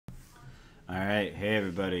Alright, hey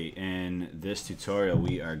everybody. In this tutorial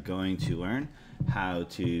we are going to learn how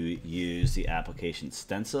to use the application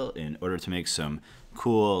Stencyl in order to make some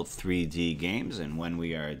cool 3D games, and when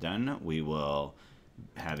we are done we will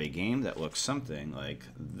have a game that looks something like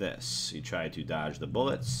this. You try to dodge the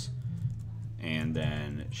bullets and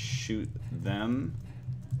then shoot them.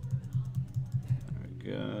 There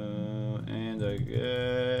we go, and they're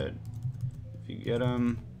good. If you get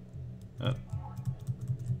them, oh.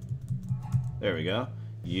 There we go.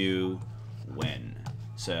 You win.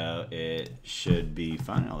 So it should be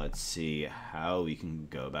fun. Now let's see how we can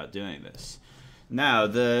go about doing this. Now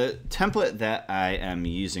the template that I am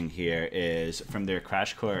using here is from their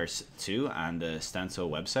Crash Course 2 on the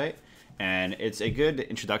Stencyl website. And it's a good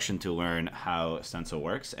introduction to learn how Stencyl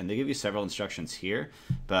works. And they give you several instructions here,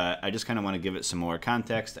 but I just kind of want to give it some more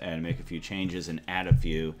context and make a few changes and add a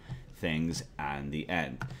few things on the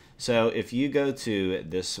end. So if you go to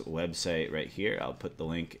this website right here, I'll put the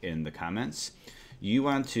link in the comments. You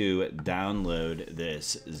want to download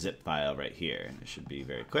this zip file right here. It should be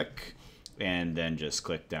very quick. And then just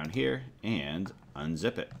click down here and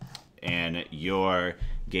unzip it. And your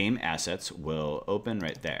game assets will open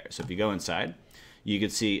right there. So if you go inside, you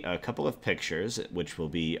can see a couple of pictures, which will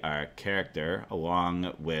be our character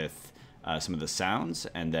along with some of the sounds,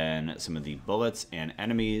 and then some of the bullets and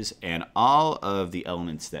enemies, and all of the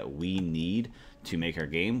elements that we need to make our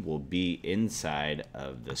game will be inside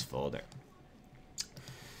of this folder.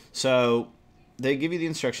 So they give you the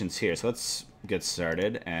instructions here. So let's get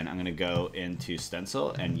started, and I'm going to go into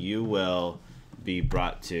Stencyl, and you will be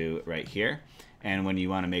brought to right here. And when you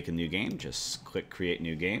want to make a new game, just click Create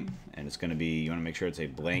New Game, and it's going to be, you want to make sure it's a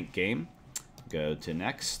blank game. Go to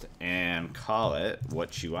next and call it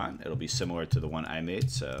what you want. It'll be similar to the one I made,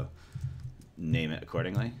 so name it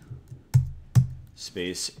accordingly.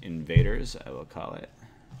 Space Invaders, I will call it.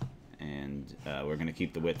 And we're going to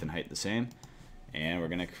keep the width and height the same. And we're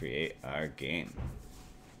going to create our game.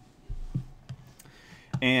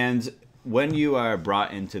 And when you are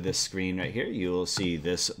brought into this screen right here, you will see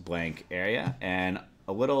this blank area and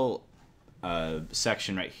a little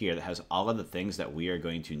section right here that has all of the things that we are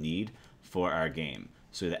going to need for our game.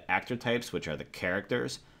 So the actor types, which are the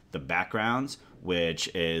characters, the backgrounds, which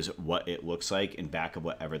is what it looks like in back of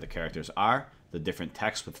whatever the characters are, the different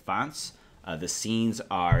text with fonts, the scenes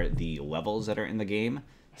are the levels that are in the game,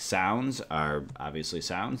 sounds are obviously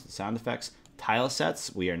sounds, sound effects, tile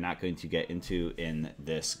sets we are not going to get into in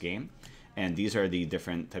this game, and these are the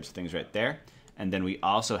different types of things right there. And then we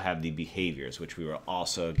also have the behaviors, which we will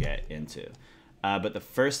also get into. But the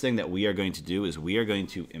first thing that we are going to do is we are going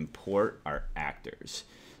to import our actors.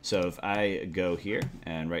 So if I go here,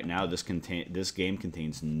 and right now this game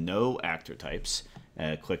contains no actor types,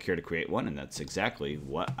 click here to create one, and that's exactly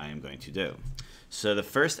what I am going to do. So the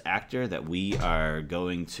first actor that we are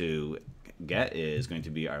going to get is going to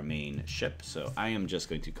be our main ship. So I am just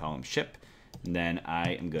going to call him ship, and then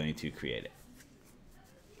I am going to create it.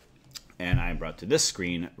 And I'm brought to this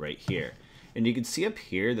screen right here. And you can see up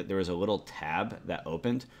here that there was a little tab that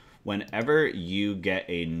opened. Whenever you get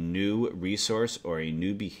a new resource or a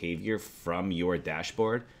new behavior from your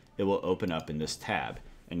dashboard, it will open up in this tab.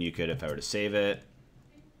 And you could, if I were to save it,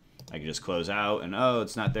 I could just close out and oh,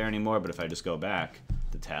 it's not there anymore. But if I just go back,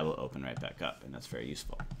 the tab will open right back up, and that's very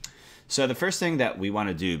useful. So the first thing that we want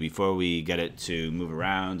to do before we get it to move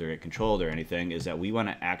around or get controlled or anything is that we want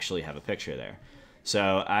to actually have a picture there.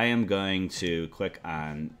 So I am going to click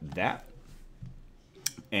on that.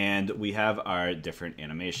 And we have our different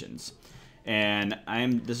animations. And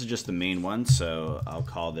this is just the main one, so I'll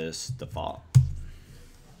call this default.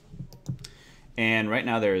 And right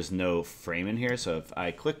now there is no frame in here, so if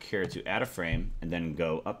I click here to add a frame and then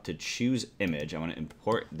go up to choose image, I want to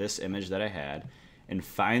import this image that I had and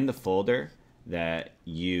find the folder that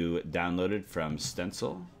you downloaded from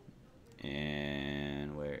Stencyl.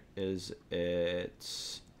 And where is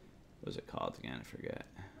it? What was it called again? I forget.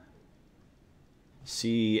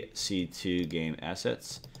 C2 game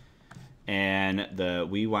assets, and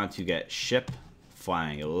we want to get ship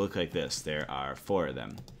flying. It will look like this. There are 4 of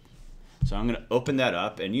them. So I'm going to open that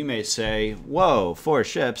up, and you may say, whoa, 4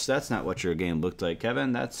 ships, that's not what your game looked like,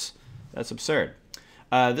 Kevin. That's absurd.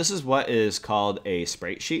 This is what is called a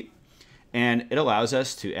sprite sheet, and it allows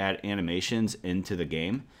us to add animations into the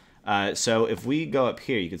game. So if we go up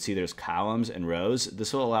here, you can see there's columns and rows.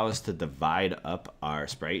 This will allow us to divide up our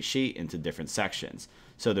sprite sheet into different sections.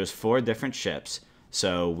 So there's 4 different ships.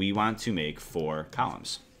 So we want to make 4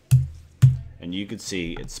 columns. And you can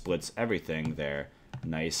see it splits everything there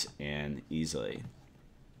nice and easily.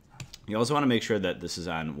 You also want to make sure that this is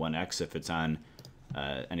on 1x. If it's on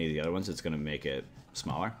any of the other ones, it's going to make it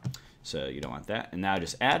smaller. So you don't want that. And now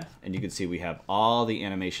just add, and you can see we have all the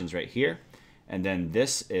animations right here. And then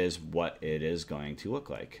this is what it is going to look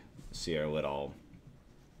like. See our little,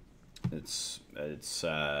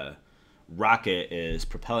 rocket is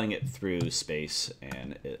propelling it through space,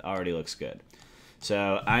 and it already looks good.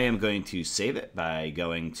 So I am going to save it by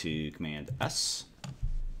going to Command S.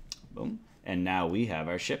 Boom. And now we have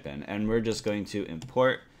our ship in, and we're just going to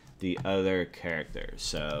import the other character.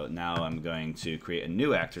 So now I'm going to create a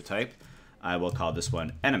new actor type. I will call this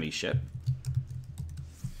one enemy ship.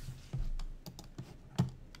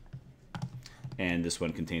 And this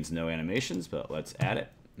one contains no animations, but let's add it.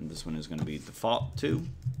 And this one is going to be default too.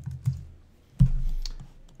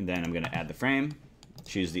 And then I'm going to add the frame,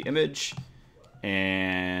 choose the image,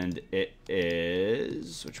 and it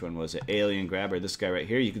is, which one was it? Alien Grabber, this guy right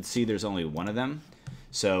here. You can see there's only one of them.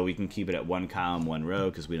 So we can keep it at one column, one row,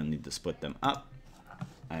 because we don't need to split them up.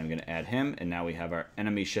 I'm going to add him, and now we have our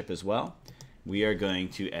enemy ship as well. We are going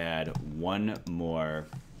to add one more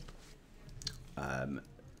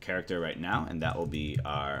character right now, and that will be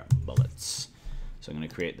our bullets. So I'm going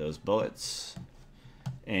to create those bullets,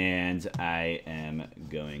 and I am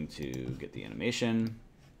going to get the animation,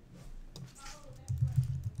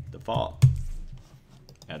 default,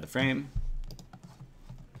 add the frame,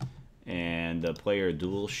 and the player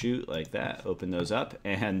dual shoot like that. Open those up,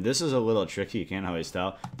 and this is a little tricky. You can't always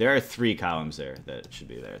tell. There are 3 columns there that should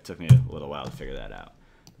be there. It took me a little while to figure that out.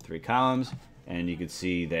 3 columns, and you can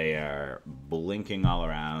see they are blinking all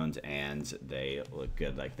around, and they look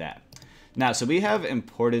good like that. Now, so we have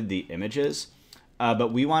imported the images,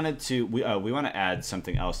 but we wanted to we want to add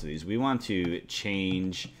something else to these. We want to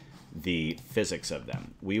change the physics of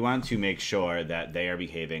them. We want to make sure that they are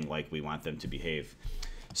behaving like we want them to behave.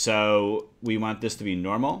 So we want this to be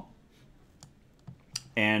normal,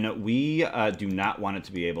 and we do not want it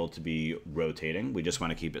to be able to be rotating. We just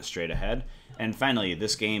want to keep it straight ahead. And finally,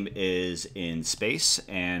 this game is in space,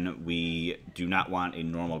 and we do not want a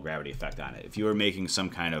normal gravity effect on it. If you were making some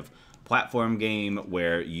kind of platform game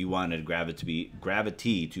where you wanted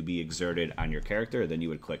gravity to be exerted on your character, then you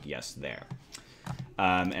would click yes there.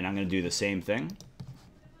 And I'm going to do the same thing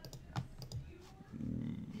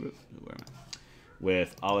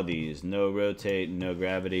with all of these. No rotate, no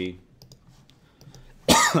gravity,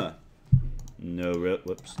 no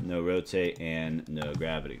rotate, and no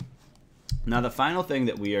gravity. Now the final thing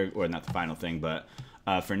that we are, or not the final thing, but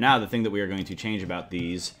for now the thing that we are going to change about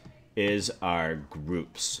these is our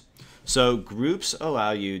groups. So groups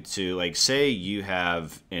allow you to, like, say you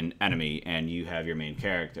have an enemy and you have your main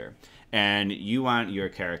character, and you want your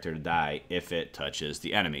character to die if it touches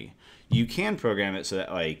the enemy. You can program it so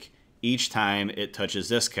that, like, each time it touches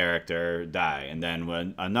this character, die, and then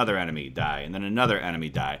when another enemy, die, and then another enemy,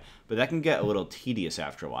 die. But that can get a little tedious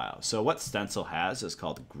after a while. So what Stencyl has is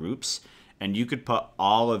called groups, and you could put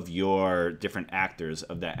all of your different actors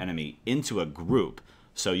of that enemy into a group.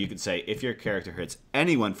 So you could say, if your character hits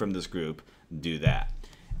anyone from this group, do that.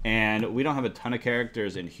 And we don't have a ton of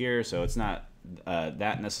characters in here, so it's not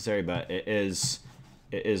that necessary, but it is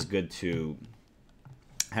good to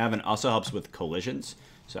have, and also helps with collisions.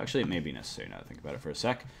 So actually it may be necessary now to think about it for a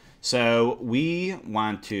sec. So we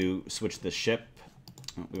want to switch the ship.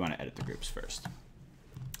 We want to edit the groups first.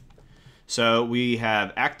 So we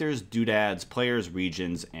have actors, doodads, players,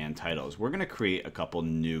 regions, and titles. We're going to create a couple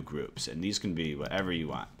new groups, and these can be whatever you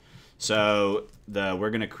want. So we're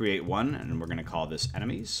going to create one, and we're going to call this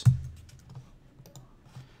enemies.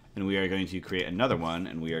 And we are going to create another one,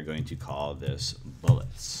 and we are going to call this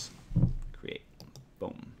bullets. Create.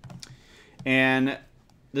 Boom. And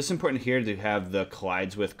this is important here to have the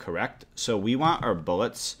collides with correct. So we want our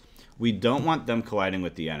bullets, we don't want them colliding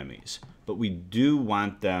with the enemies, but we do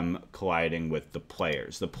want them colliding with the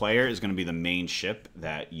players. The player is going to be the main ship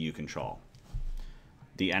that you control.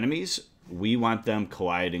 The enemies, we want them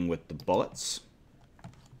colliding with the bullets.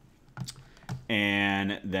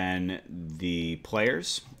 And then the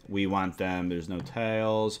players, we want them, there's no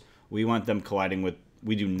tails, we want them colliding with,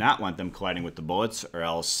 we do not want them colliding with the bullets, or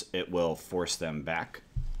else it will force them back.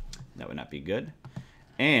 That would not be good.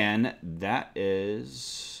 And that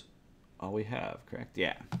is all we have, correct?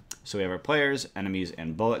 Yeah. So we have our players, enemies,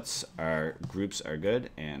 and bullets. Our groups are good,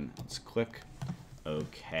 and let's click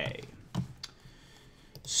OK.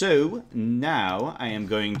 So now I am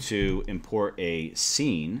going to import a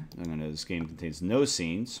scene. This game contains no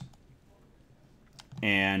scenes.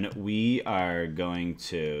 And we are going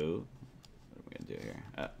to, what are we going to do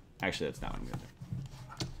here? Actually, that's not what I'm going to do.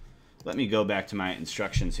 Let me go back to my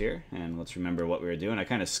instructions here, and let's remember what we were doing. I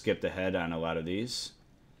kind of skipped ahead on a lot of these.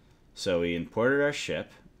 So we imported our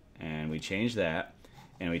ship, and we changed that,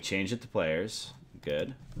 and we changed it to players.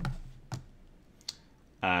 Good.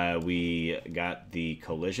 We got the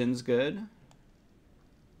collisions good.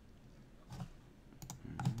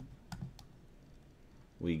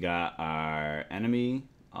 We got our enemy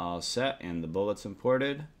all set and the bullets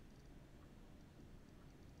imported.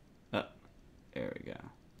 Oh, there we go.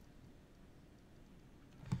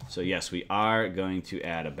 So yes, we are going to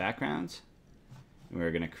add a background.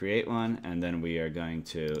 We're going to create one, and then we are going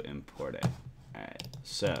to import it. All right,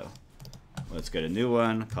 so let's get a new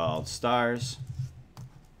one called stars.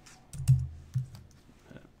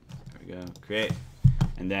 There we go, create.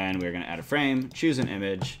 And then we're going to add a frame, choose an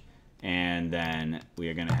image, and then we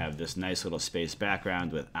are going to have this nice little space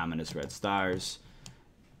background with ominous red stars.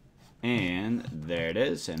 And there it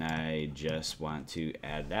is, and I just want to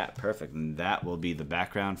add that. Perfect, and that will be the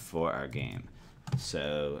background for our game.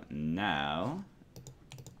 So now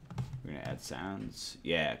we're gonna add sounds.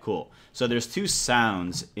 Yeah, cool. So there's 2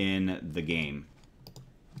 sounds in the game.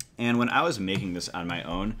 And when I was making this on my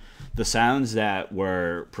own, the sounds that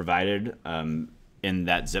were provided in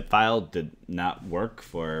that zip file did not work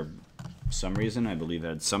for some reason. I believe it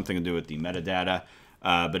had something to do with the metadata,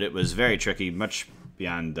 but it was very tricky, much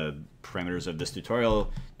beyond the parameters of this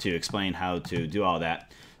tutorial to explain how to do all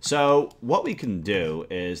that. So what we can do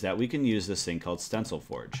is that we can use this thing called Stencil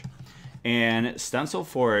Forge. And Stencil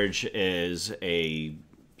Forge is a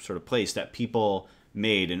sort of place that people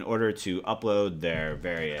made in order to upload their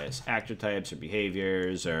various actor types or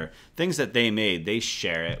behaviors or things that they made. They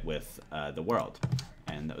share it with the world,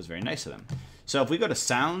 and that was very nice of them. So if we go to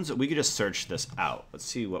sounds, we could just search this out. Let's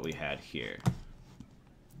see what we had here.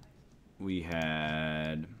 We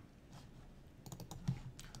had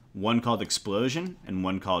one called explosion and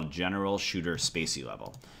one called general shooter spacey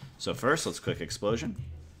level. So first, let's click explosion.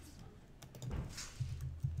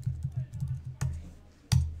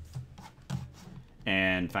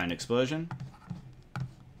 And find explosion.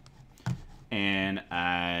 And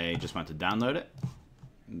I just want to download it.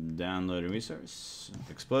 Download a resource.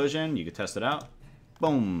 Explosion, you can test it out.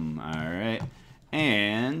 Boom, all right.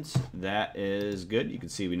 And that is good. You can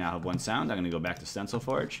see we now have one sound. I'm gonna go back to Stencil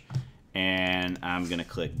Forge. And I'm gonna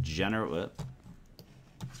click general,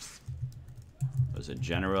 was it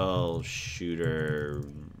general shooter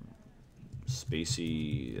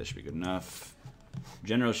spacey, that should be good enough.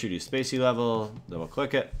 General shooter spacey level, double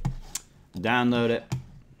click it, download it,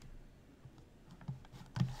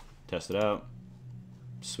 test it out,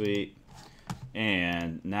 sweet.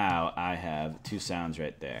 And now I have 2 sounds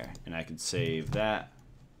right there, and I can save that,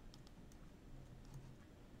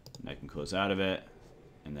 and I can close out of it,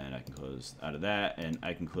 and then I can close out of that, and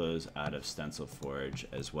I can close out of Stencil Forge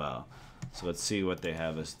as well. So let's see what they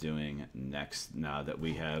have us doing next now that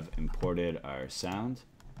we have imported our sound.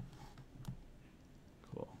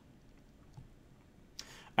 Cool.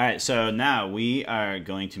 All right, so now we are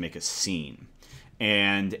going to make a scene.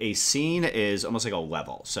 And a scene is almost like a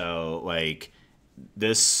level. So like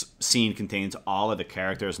this scene contains all of the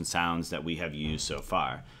characters and sounds that we have used so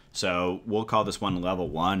far. So we'll call this one level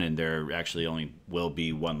 1, and there actually only will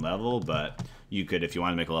be one level, but you could, if you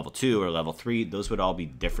want to make a level 2 or level 3, those would all be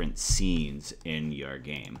different scenes in your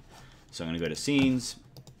game. So I'm going to go to scenes.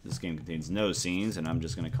 This game contains no scenes, and I'm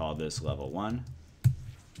just going to call this level 1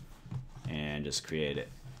 and just create it.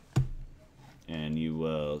 And you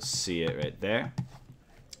will see it right there.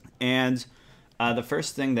 And the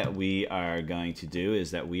first thing that we are going to do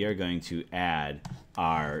is that we are going to add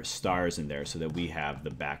our stars in there so that we have the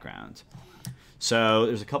background. So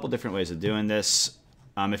there's a couple different ways of doing this.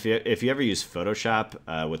 If you ever use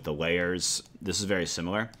Photoshop with the layers, this is very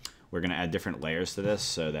similar. We're going to add different layers to this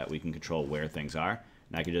so that we can control where things are.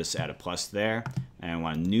 And I can just add a plus there, and I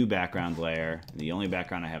want a new background layer. The only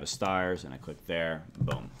background I have is stars, and I click there,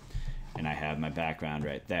 boom. And I have my background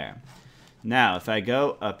right there. Now, if I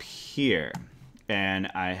go up here and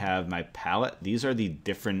I have my palette, these are the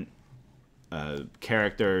different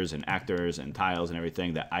characters and actors and tiles and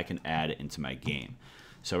everything that I can add into my game.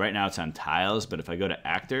 So right now it's on tiles, but if I go to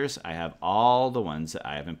actors, I have all the ones that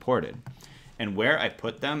I have imported. And where I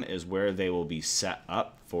put them is where they will be set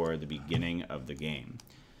up for the beginning of the game.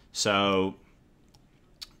 So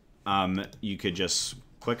you could just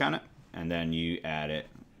click on it and then you add it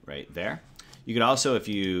right there. You could also, if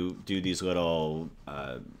you do these little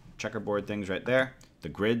checkerboard things right there, the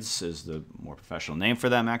grids is the more professional name for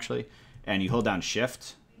them actually, and you hold down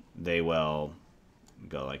shift, they will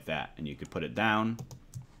go like that, and you could put it down.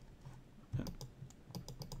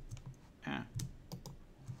 Yeah.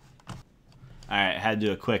 Alright, I had to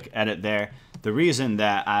do a quick edit there. The reason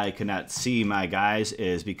that I could not see my guys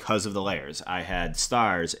is because of the layers. I had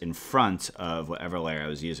stars in front of whatever layer I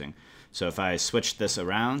was using. So if I switch this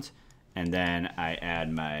around and then I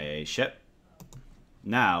add my ship,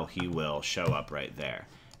 now he will show up right there.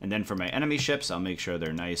 And then for my enemy ships, I'll make sure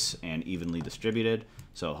they're nice and evenly distributed.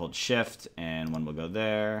 So I'll hold shift, and one will go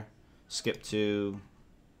there, skip 2,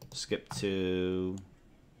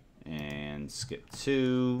 and skip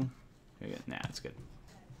 2. Nah, that's good.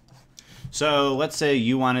 So let's say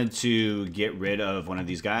you wanted to get rid of one of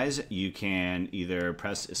these guys. You can either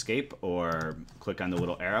press escape or click on the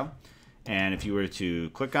little arrow. And if you were to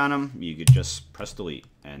click on him, you could just press delete,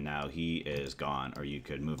 and now he is gone. Or you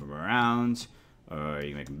could move him around, or you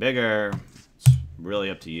can make him bigger. It's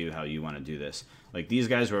really up to you how you want to do this. Like these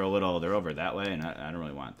guys were a little, they're over that way, and I don't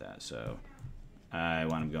really want that. So I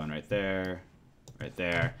want him going right there, right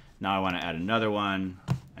there. Now I want to add another one.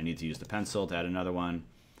 I need to use the pencil to add another one.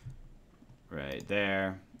 Right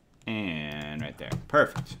there, and right there.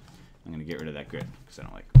 Perfect. I'm going to get rid of that grid because I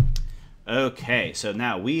don't like it. Okay, so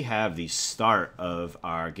now we have the start of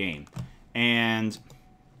our game. And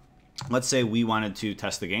let's say we wanted to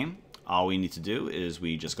test the game. All we need to do is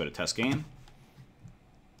we just go to test game.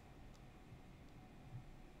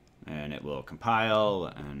 And it will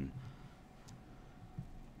compile and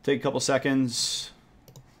take a couple seconds.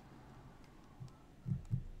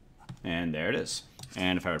 And there it is.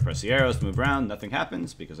 And if I were to press the arrows to move around, nothing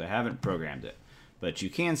happens because I haven't programmed it. But you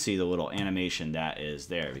can see the little animation that is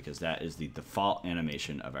there because that is the default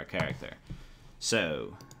animation of our character.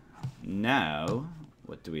 So now,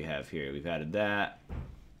 what do we have here? We've added that.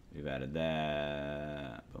 We've added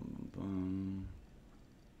that. Boom, boom, boom.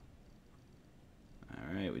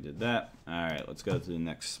 All right, we did that. All right, let's go to the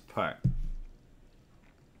next part.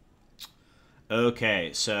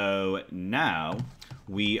 Okay, so now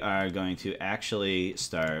we are going to actually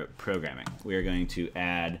start programming. We are going to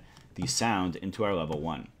add the sound into our level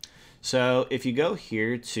 1. So if you go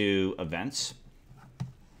here to events,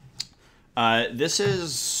 this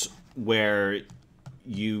is where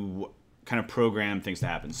you kind of program things to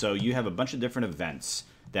happen. So you have a bunch of different events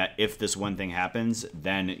that if this one thing happens,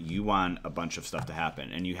 then you want a bunch of stuff to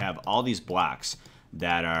happen. And you have all these blocks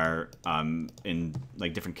that are in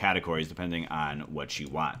like different categories depending on what you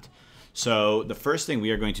want. So the first thing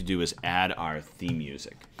we are going to do is add our theme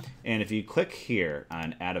music. And if you click here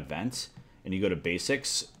on add event and you go to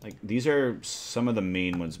basics, like these are some of the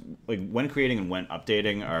main ones. Like when creating and when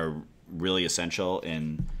updating are really essential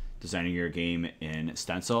in designing your game in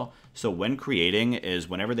Stencyl. So when creating is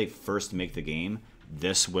whenever they first make the game,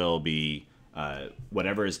 this will be,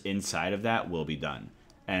 whatever is inside of that will be done.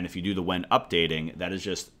 And if you do the when updating, that is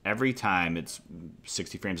just every time it's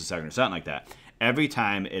 60 frames a second or something like that. Every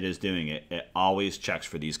time it is doing it, it always checks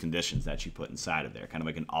for these conditions that you put inside of there, kind of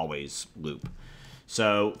like an always loop.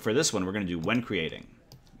 So for this one, we're going to do when creating.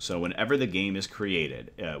 So whenever the game is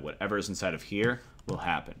created, whatever is inside of here will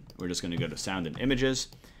happen. We're just going to go to sound and images,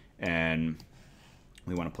 and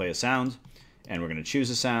we want to play a sound, and we're going to choose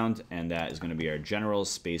a sound, and that is going to be our general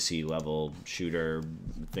spacey level shooter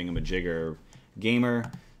thingamajigger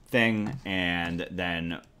gamer thing, and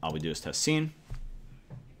then all we do is test scene.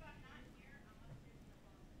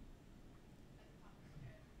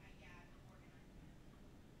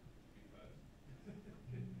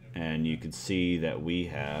 And you can see that we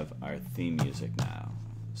have our theme music now.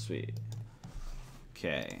 Sweet.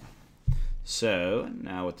 Okay. So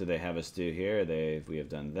now what do they have us do here? We have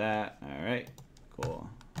done that. All right. Cool.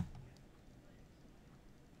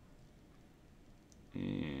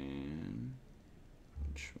 And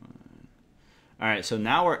which one? All right. So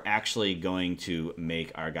now we're actually going to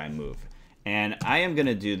make our guy move. And I am going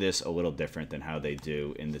to do this a little different than how they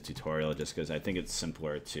do in the tutorial just because I think it's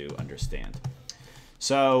simpler to understand.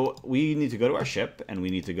 So we need to go to our ship, and we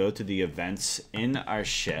need to go to the events in our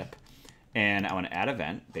ship, and I want to add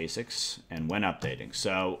event, basics, and when updating.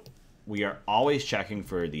 So we are always checking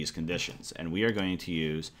for these conditions, and we are going to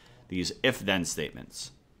use these if-then statements.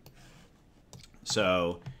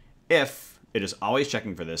 So if it is always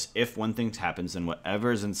checking for this, if one thing happens, then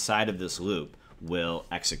whatever is inside of this loop will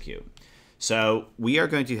execute. So we are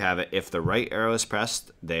going to have it if the right arrow is pressed,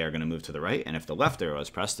 they are going to move to the right, and if the left arrow is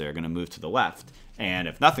pressed, they are going to move to the left. And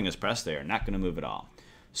if nothing is pressed, they are not going to move at all.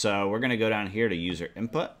 So we're going to go down here to user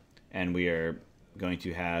input, and we are going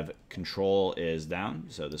to have control is down,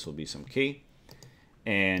 so this will be some key,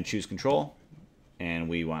 and choose control, and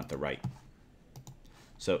we want the right.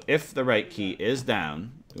 So if the right key is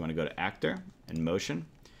down, we want to go to actor and motion,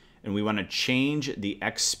 and we want to change the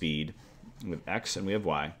X speed. We have X and we have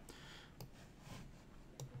Y.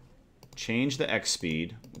 Change the X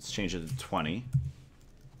speed, let's change it to 20,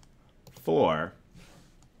 for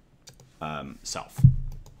self.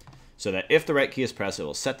 So that if the right key is pressed, it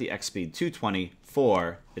will set the X speed to 20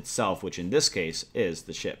 for itself, which in this case is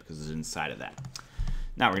the ship because it's inside of that.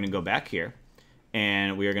 Now we're going to go back here,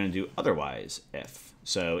 And we are going to do otherwise if.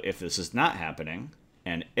 So if this is not happening,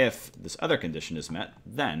 and if this other condition is met,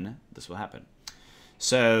 then this will happen.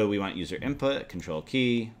 So we want user input, control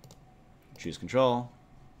key, choose control,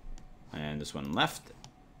 and this one left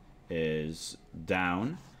is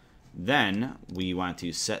down. Then we want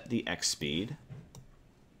to set the X speed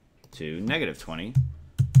to -20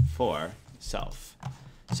 for self.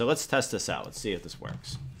 So let's test this out. Let's see if this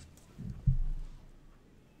works.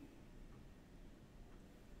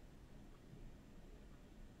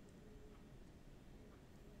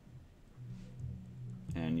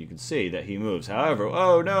 And you can see that he moves. However,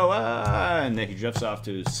 oh no, and then he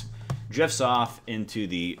drifts off into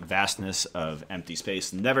the vastness of empty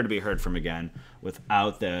space, never to be heard from again,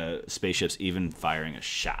 without the spaceships even firing a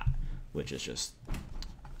shot, which is just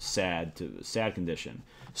sad condition.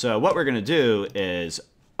 So what we're going to do is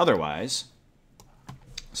otherwise.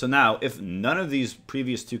 So now, if none of these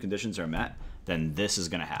previous two conditions are met, then this is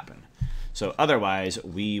going to happen. So otherwise,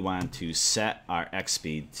 we want to set our X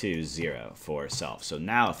speed to 0 for self. So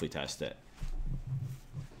now if we test it,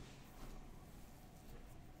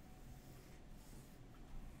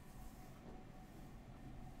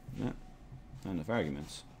 not enough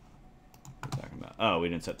arguments. What are we talking about? Oh, we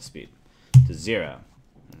didn't set the speed to 0.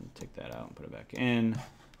 And take that out and put it back in.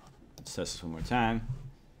 Let's test this one more time.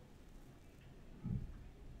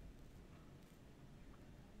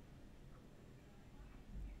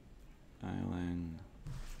 Island.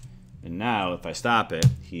 And now if I stop it,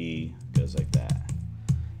 he goes like that.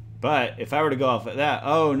 But if I were to go off of that,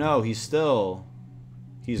 oh no, he's gone.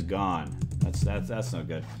 That's no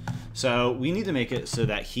good. So we need to make it so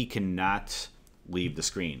that he cannot leave the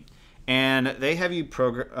screen. And they have you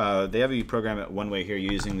program it one way here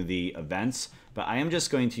using the events, but I am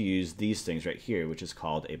just going to use these things right here, which is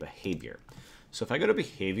called a behavior. So if I go to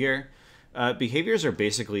behavior, behaviors are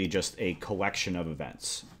basically just a collection of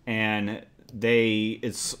events, and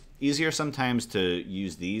it's easier sometimes to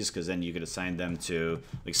use these because then you could assign them to,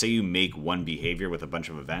 like, say you make one behavior with a bunch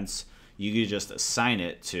of events, you could just assign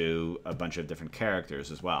it to a bunch of different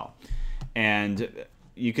characters as well. And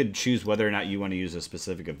you could choose whether or not you want to use a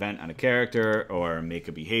specific event on a character or make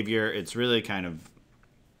a behavior. It's really kind of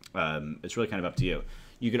up to you.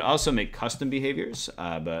 You could also make custom behaviors,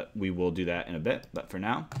 but we will do that in a bit. But for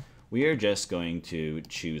now, we are just going to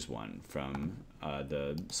choose one from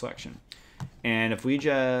the selection. And if we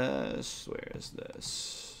just, where is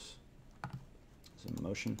this? Is it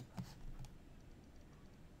motion?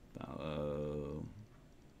 Follow.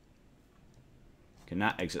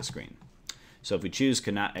 Cannot exit screen. So if we choose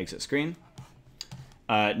cannot exit screen,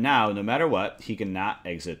 now no matter what, he cannot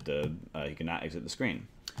exit the screen.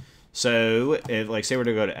 So if, like, say we're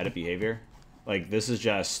to go to edit behavior, like, this is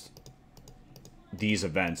just these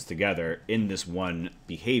events together in this one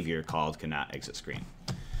behavior called cannot exit screen.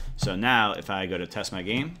 So now if I go to test my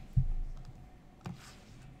game,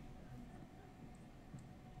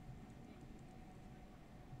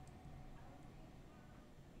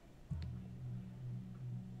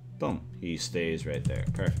 boom, he stays right there.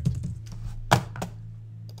 Perfect.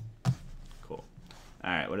 Cool.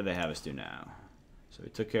 All right, what do they have us do now? So we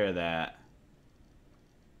took care of that.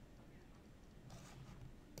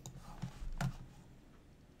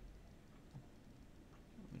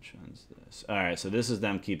 Which one's this? All right, so this is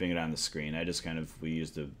them keeping it on the screen. We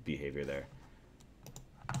used the behavior there.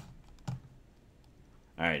 All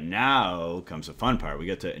right, now comes the fun part. We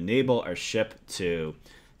get to enable our ship to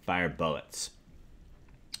fire bullets.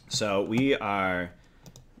 So we are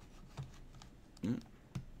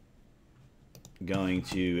going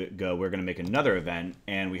to go, we're going to make another event,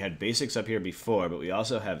 and we had basics up here before, but we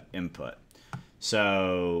also have input.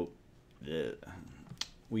 So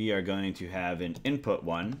we are going to have an input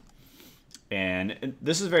one, and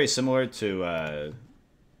this is very similar to,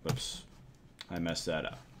 whoops, I messed that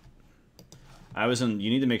up. You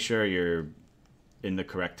need to make sure you're in the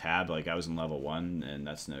correct tab. Like, I was in level 1, and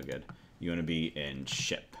that's no good. You want to be in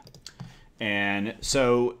ship. And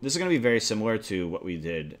so this is going to be very similar to what we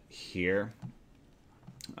did here,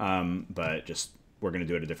 but just we're going to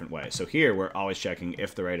do it a different way. So here we're always checking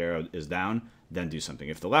if the right arrow is down, then do something.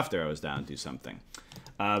 If the left arrow is down, do something.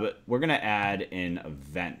 But we're going to add in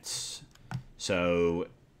events. So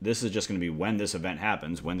this is just going to be when this event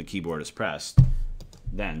happens, when the keyboard is pressed,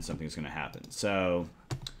 then something's going to happen. So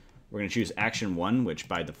we're going to choose action 1, which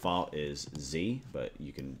by default is Z, but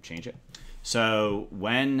you can change it. So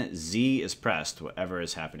when Z is pressed, whatever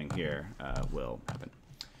is happening here will happen.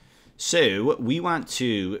 So we want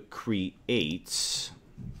to create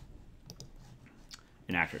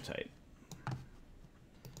an actor type.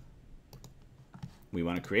 We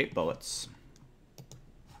want to create bullets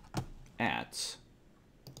at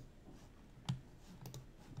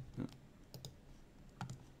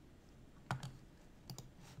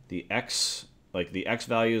the x, like the x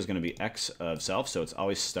value is going to be x of self, so it's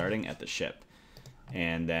always starting at the ship.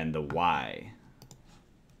 And then the y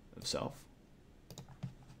of self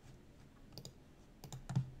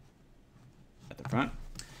at the front.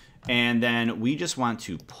 And then we just want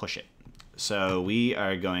to push it. So we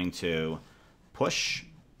are going to push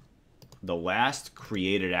the last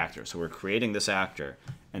created actor. So we're creating this actor,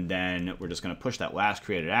 and then we're just going to push that last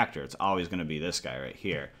created actor. It's always going to be this guy right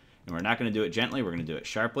here. And we're not going to do it gently. We're going to do it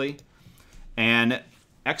sharply. And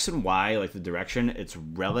X and Y, like the direction, it's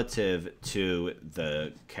relative to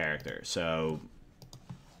the character. So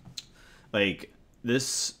like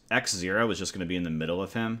this X0 is just going to be in the middle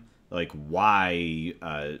of him. Like Y,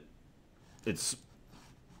 it's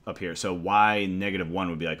up here. So Y -1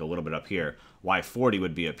 would be like a little bit up here. Y40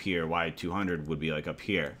 would be up here. Y200 would be like up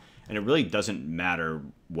here. And it really doesn't matter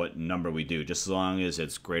what number we do, just as long as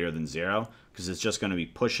it's greater than 0, because it's just going to be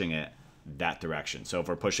pushing it that direction. So if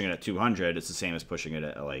we're pushing it at 200, it's the same as pushing it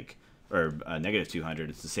at like, or -200,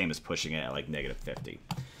 it's the same as pushing it at like -50.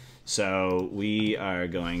 So we are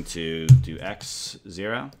going to do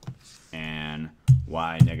X0 and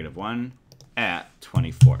Y -1 at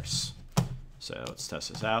 20 force. So let's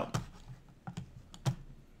test this out.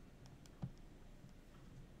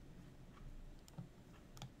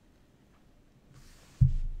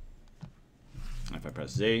 If I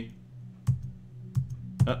press Z,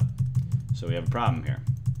 oh, so we have a problem here.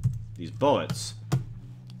 These bullets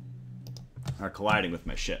are colliding with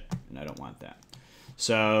my ship, and I don't want that.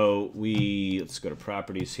 So let's go to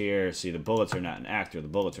properties here. See, the bullets are not an actor, the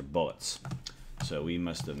bullets are bullets. So we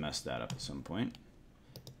must have messed that up at some point.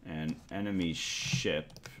 And enemy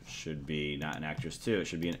ship should be not an actors too, it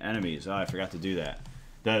should be an enemies. Oh, I forgot to do that.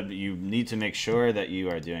 You need to make sure that you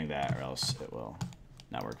are doing that, or else it will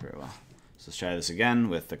not work very well. So let's try this again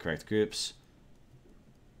with the correct groups.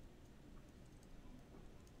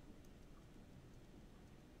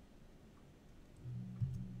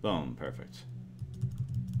 Boom, perfect.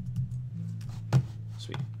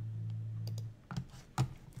 Sweet.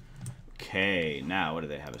 Okay, now what do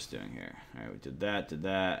they have us doing here? All right, we did that. All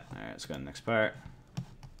right, let's go to the next part.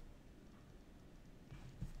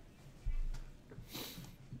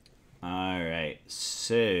 All right,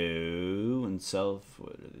 so in self,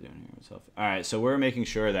 what are they doing here with self? All right, so we're making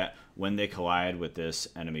sure that when they collide with this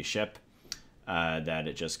enemy ship, that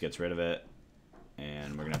it just gets rid of it.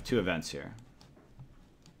 And we're gonna have 2 events here.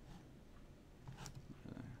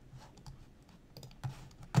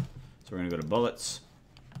 So we're gonna go to bullets,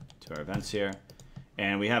 to our events here,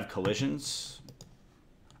 and we have collisions.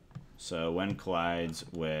 So when collides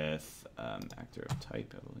with actor of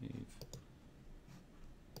type, I believe.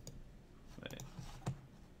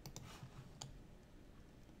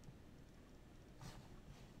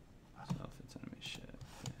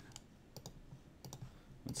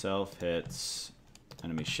 Self hits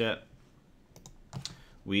enemy ship,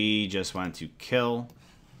 we just want to kill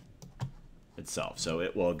itself, so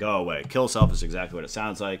it will go away. Kill self is exactly what it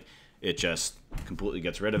sounds like. It just completely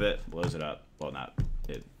gets rid of it, blows it up. Well,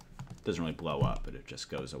 it doesn't really blow up, but it just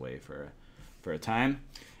goes away for a time.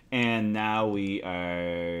 And now we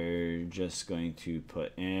are just going to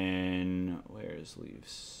put in, where's leave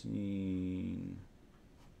scene?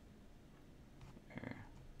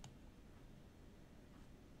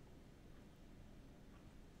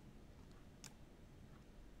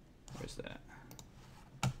 Where's that?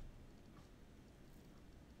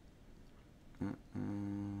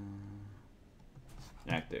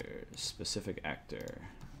 Actor, specific actor.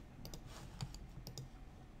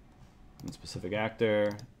 And specific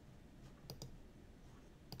actor.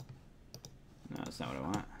 No, that's not what I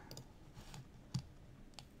want.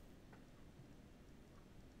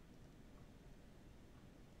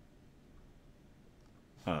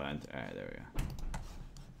 Oh, and all right, there we go.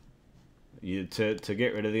 To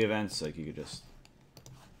get rid of the events, like you could just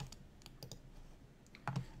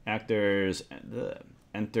actors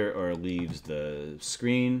enter or leaves the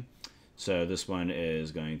screen. So this one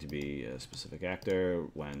is going to be a specific actor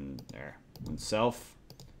when self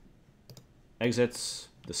exits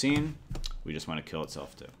the scene. We just want to kill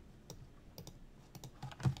itself too.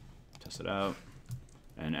 Test it out,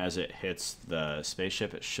 and as it hits the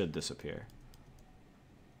spaceship, it should disappear.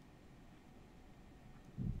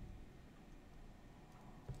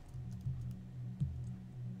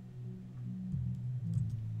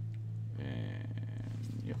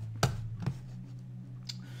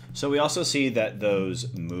 So we also see that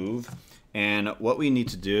those move, and what we need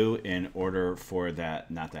to do in order for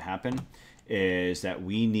that not to happen is that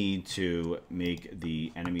we need to make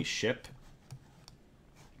the enemy ship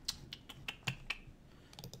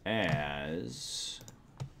as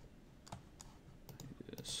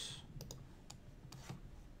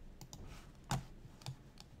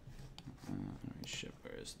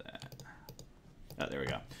Oh, there we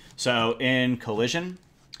go. So in collision,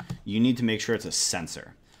 you need to make sure it's a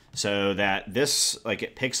sensor so that this, like,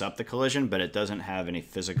 it picks up the collision, but it doesn't have any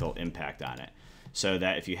physical impact on it. So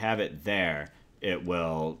that if you have it there, it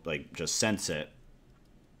will, like, just sense it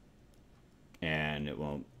and it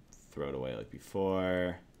won't throw it away like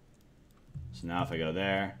before. So now if I go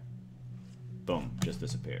there, boom, just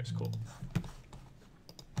disappears. Cool.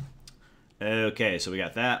 Okay, so we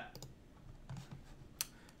got that.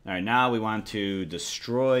 All right, now we want to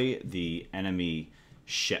destroy the enemy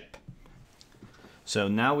ship. So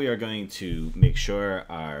now we are going to make sure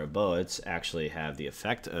our bullets actually have the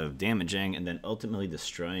effect of damaging and then ultimately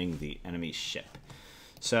destroying the enemy ship.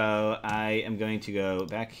 So I am going to go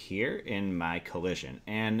back here in my collision.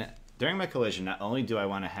 And during my collision, not only do I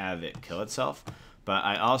want to have it kill itself, but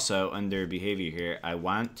I also, under behavior here, I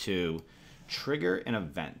want to trigger an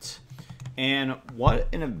event. And what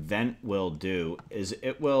an event will do is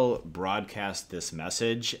it will broadcast this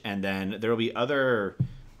message, and then there will be other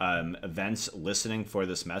events listening for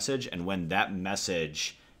this message, and when that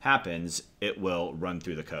message happens, it will run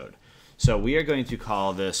through the code. So we are going to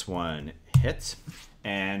call this one hit,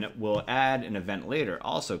 and we'll add an event later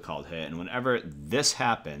also called hit, and whenever this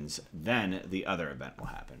happens, then the other event will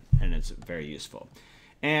happen, and it's very useful.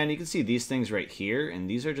 And you can see these things right here, and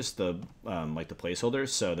these are just the like the placeholders.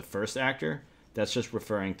 So the first actor, that's just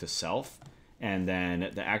referring to self, and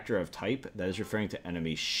then the actor of type, that is referring to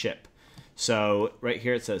enemy ship. So right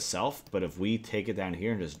here it says self, but if we take it down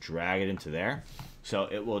here and just drag it into there, so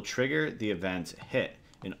it will trigger the event hit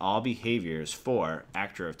in all behaviors for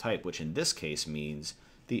actor of type, which in this case means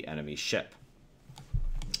the enemy ship.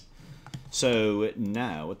 So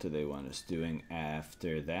now what do they want us doing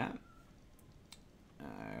after that?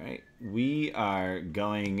 All right, we are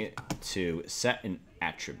going to set an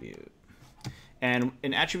attribute. And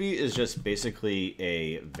an attribute is just basically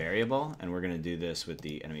a variable, and we're going to do this with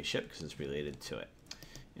the enemy ship because it's related to it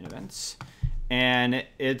in events. And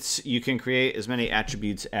you can create as many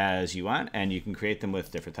attributes as you want, and you can create them with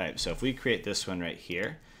different types. So if we create this one right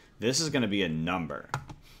here, this is going to be a number.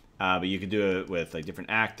 But you could do it with like different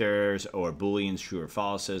actors or booleans, true or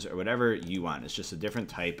falses, or whatever you want. It's just a different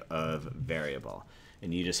type of variable.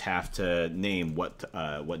 And you just have to name what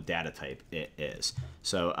data type it is.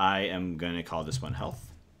 So I am going to call this one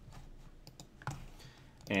health.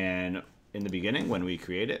 And in the beginning, when we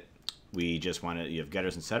create it, we just want to, you have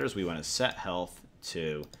getters and setters. We want to set health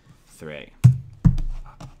to 3.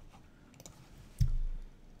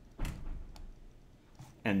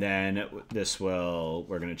 And then this will,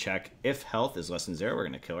 we're going to check if health is less than 0, we're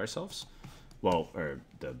going to kill ourselves. Well, or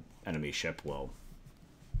the enemy ship will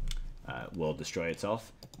destroy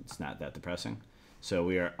itself. It's not that depressing. So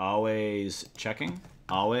we are always checking,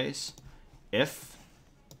 always, if,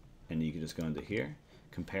 and you can just go into here,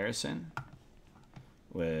 comparison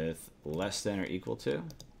with less than or equal to.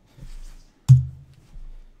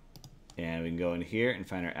 And we can go in here and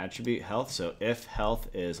find our attribute health. So if health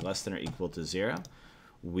is less than or equal to 0,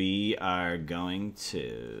 we are going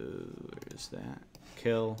to, where's that?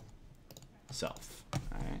 Kill self.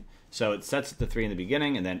 All right. So it sets it to 3 in the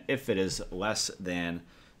beginning, and then if it is less than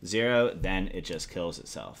 0, then it just kills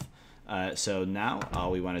itself. So now all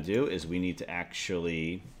we want to do is we need to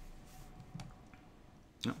actually,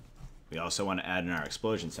 we also want to add in our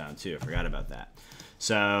explosion sound too. I forgot about that.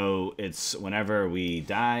 So it's whenever we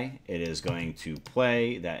die, it is going to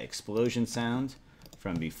play that explosion sound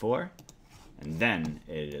from before, and then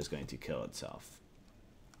it is going to kill itself.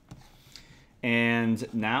 And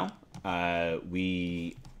now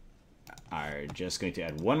we are just going to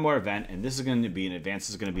add one more event, and this is going to be an advance.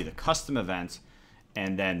 This is going to be the custom event,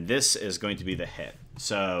 and then this is going to be the hit.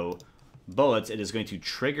 So bullets, it is going to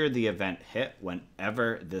trigger the event hit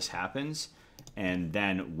whenever this happens, and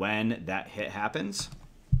then when that hit happens,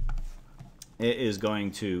 it is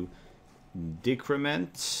going to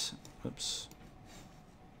decrement, oops,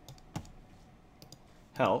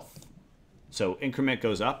 health. So increment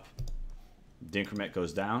goes up, decrement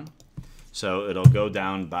goes down. So it'll go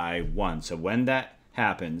down by 1. So when that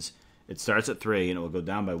happens, it starts at 3 and it will go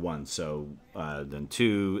down by 1. So then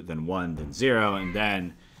 2, then 1, then 0, and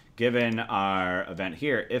then given our event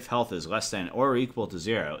here, if health is less than or equal to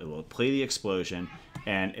 0, it will play the explosion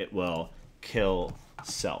and it will kill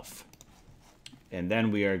self. And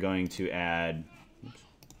then we are going to add,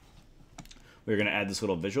 we're going to add this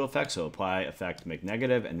little visual effect. So apply effect, make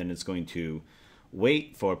negative, and then it's going to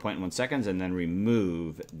wait for 0.1 seconds and then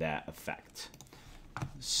remove that effect.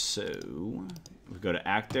 So we go to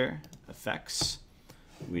actor, effects.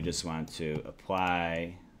 We just want to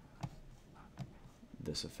apply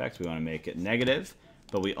this effect. We want to make it negative.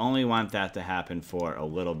 but we only want that to happen for a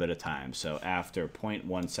little bit of time. So after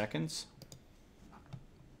 0.1 seconds,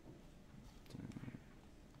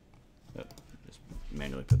 just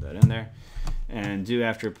manually put that in there, and do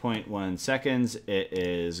after 0.1 seconds, it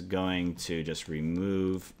is going to just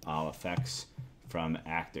remove all effects from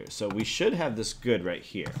actors. So we should have this good right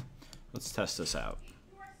here. Let's test this out.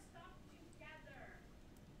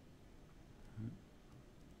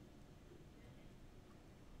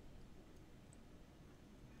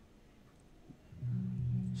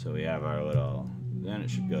 So we have our little, then it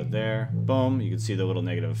should go there. Boom, you can see the little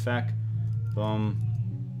negative effect. Boom,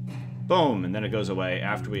 boom, and then it goes away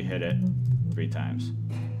after we hit it 3 times.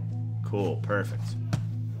 Cool, perfect.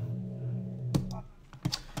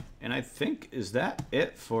 And I think, is that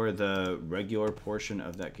it for the regular portion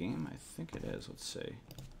of that game? I think it is. Let's see. Is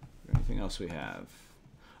there anything else we have?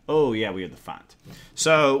 Oh, yeah, we have the font.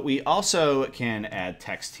 So we also can add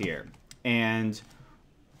text here. And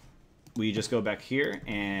we just go back here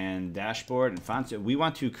and dashboard and fonts. We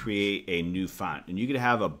want to create a new font. And you could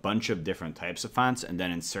have a bunch of different types of fonts and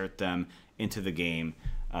then insert them into the game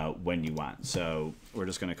when you want. So we're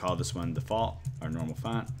just going to call this one default, our normal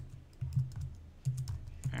font.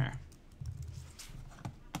 There.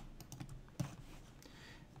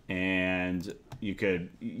 And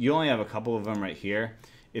you only have a couple of them right here.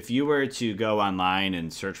 If you were to go online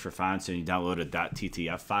and search for fonts and you download a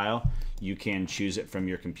 .ttf file, you can choose it from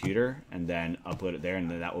your computer and then upload it there, and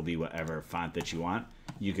then that will be whatever font that you want.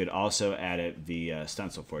 You could also add it via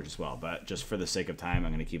Stencylforge as well, but just for the sake of time,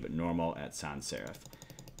 I'm going to keep it normal at sans serif.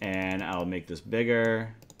 And I'll make this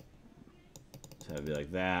bigger, so it'll be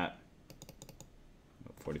like that.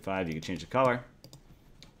 45, you can change the color.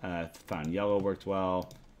 Found yellow worked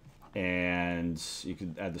well. And you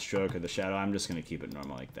could add the stroke or the shadow. I'm just going to keep it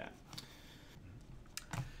normal like that.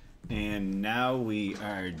 And now we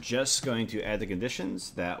are just going to add the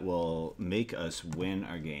conditions that will make us win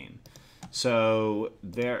our game. So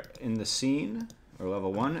there in the scene, or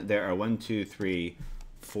level 1, there are 1, 2, 3,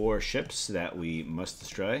 4 ships that we must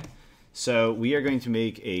destroy. So we are going to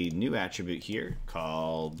make a new attribute here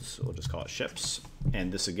called, we'll just call it ships.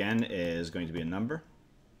 And this again is going to be a number.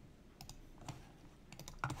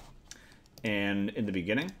 And in the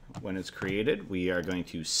beginning, when it's created, we are going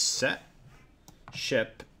to set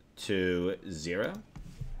ship to 0.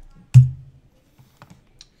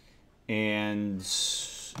 And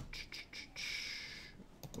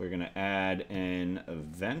we're going to add an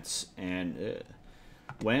event. And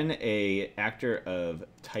when a actor of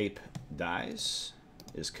type dies,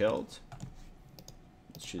 is killed,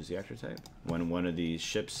 let's choose the actor type. When one of these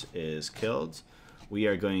ships is killed, we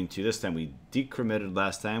are going to, this time we decremented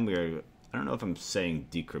last time, we are, I don't know if I'm saying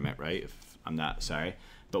decrement right, if I'm not, sorry,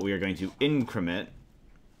 but we are going to increment.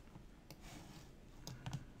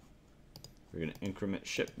 We're going to increment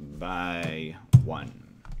ship by 1.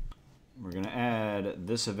 We're going to add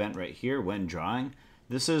this event right here when drawing.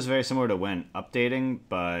 This is very similar to when updating,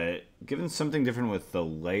 but given something different with the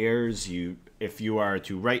layers, if you are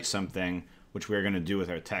to write something, which we're going to do with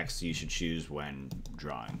our text, you should choose when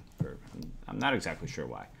drawing. I'm not exactly sure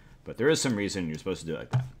why, but there is some reason you're supposed to do it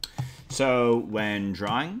like that. So when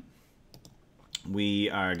drawing, we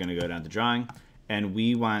are going to go down to drawing, and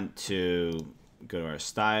we want to go to our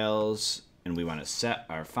styles, and we want to set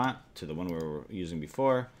our font to the one we were using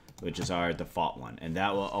before, which is our default one. And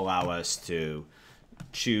that will allow us to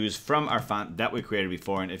choose from our font that we created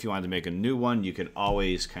before. And if you wanted to make a new one, you could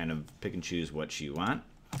always kind of pick and choose what you want.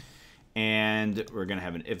 And we're going to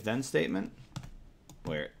have an if-then statement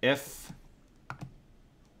where if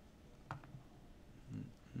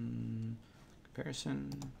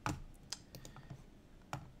comparison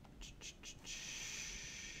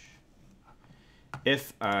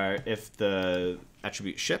if the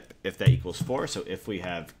attribute ship, if that equals 4, so if we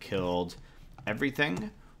have killed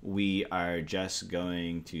everything, we are just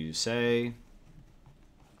going to say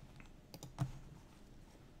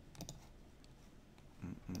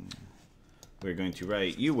we're going to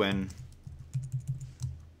write you win.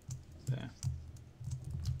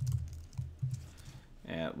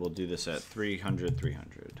 We'll do this at 300,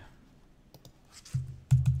 300.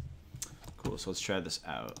 Cool, so let's try this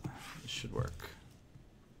out. This should work.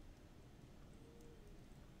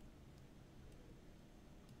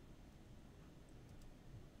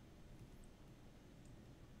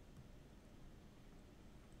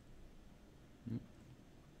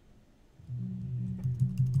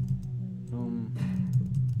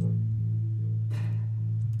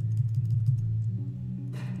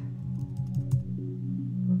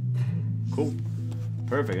 Cool.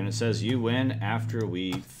 Perfect. And it says you win after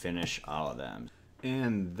we finish all of them.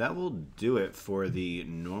 And that will do it for the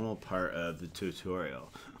normal part of the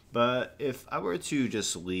tutorial. But if I were to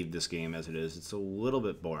just leave this game as it is, it's a little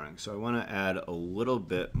bit boring. So I want to add a little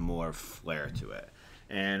bit more flair to it.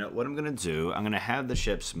 And what I'm going to do, I'm going to have the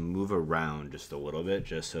ships move around just a little bit,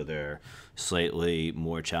 just so they're slightly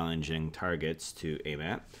more challenging targets to aim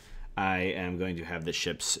at. I am going to have the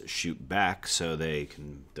ships shoot back so they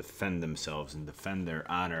can defend themselves and defend their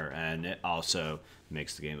honor, and it also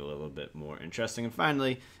makes the game a little bit more interesting. And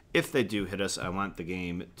finally, if they do hit us, I want the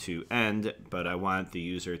game to end, but I want the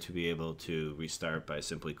user to be able to restart by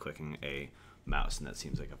simply clicking a mouse, and that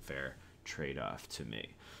seems like a fair trade-off to me.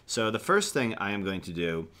 So the first thing I am going to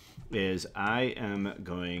do is I am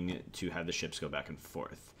going to have the ships go back and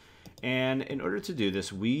forth. And in order to do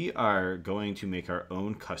this, we are going to make our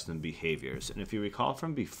own custom behaviors. And if you recall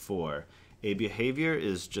from before, a behavior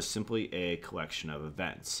is just simply a collection of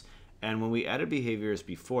events. And when we added behaviors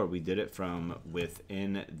before, we did it from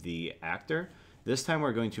within the actor. This time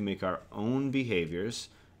we're going to make our own behaviors,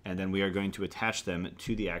 and then we are going to attach them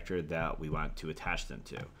to the actor that we want to attach them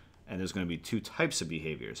to. And there's going to be two types of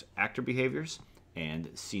behaviors, actor behaviors and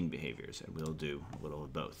scene behaviors, and we'll do a little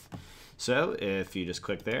of both. So if you just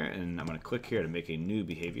click there, and I'm going to click here to make a new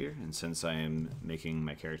behavior, and since I am making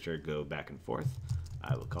my character go back and forth,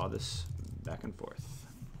 I will call this back and forth.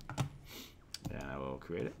 And I will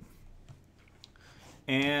create it.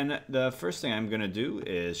 And the first thing I'm going to do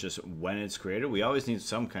is just when it's created, we always need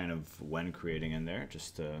some kind of when creating in there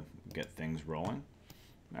just to get things rolling.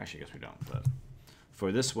 Actually, I guess we don't, but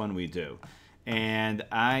for this one we do. And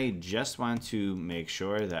I just want to make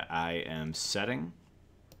sure that I am setting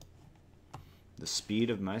the speed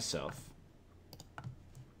of myself,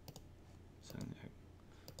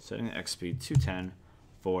 setting the X speed to 10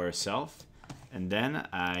 for self, and then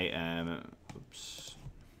I'm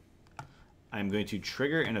going to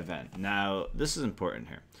trigger an event. Now, this is important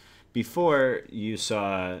here. Before, you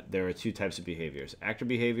saw there were two types of behaviors, actor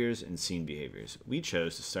behaviors and scene behaviors. We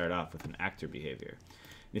chose to start off with an actor behavior.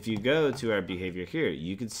 If you go to our behavior here,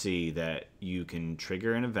 you can see that you can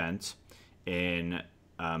trigger an event in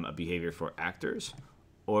a behavior for actors,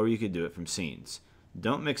 or you could do it from scenes.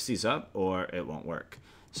 Don't mix these up or it won't work.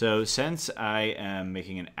 So since I am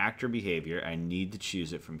making an actor behavior, I need to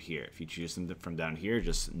choose it from here. If you choose them from down here,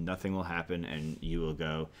 just nothing will happen and you will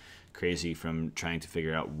go crazy from trying to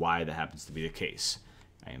figure out why that happens to be the case.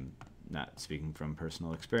 I am not speaking from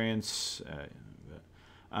personal experience.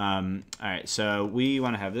 All right, so we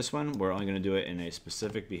want to have this one. We're only going to do it in a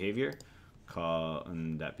specific behavior,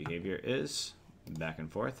 and that behavior is back and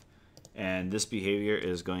forth. And this behavior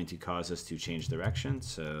is going to cause us to change direction.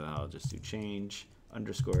 So I'll just do change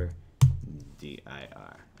 _ dir,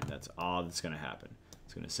 and that's all that's going to happen.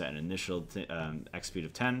 It's going to set an initial X speed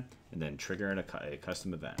of 10 and then trigger a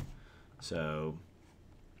custom event. So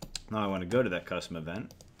now I want to go to that custom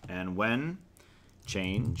event, and when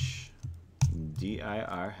change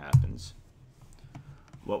dir happens,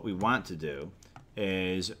 what we want to do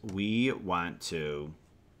is we want to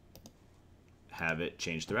have it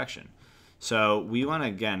change direction. So we want to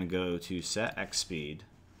again go to set X speed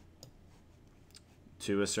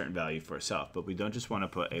to a certain value for self, but we don't just want to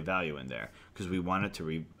put a value in there because we want it to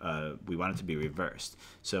be reversed.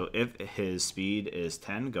 So if his speed is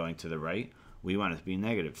 10 going to the right, we want it to be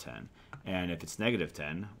 -10, and if it's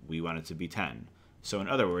 -10, we want it to be 10. So in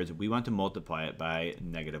other words, we want to multiply it by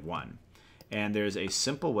 -1. And there's a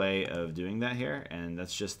simple way of doing that here, and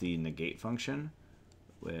that's just the negate function,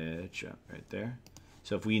 which right there.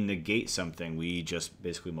 So if we negate something, we just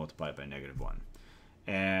basically multiply it by -1.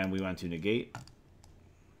 And we want to negate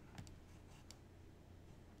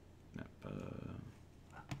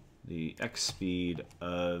the X speed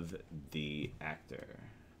of the actor.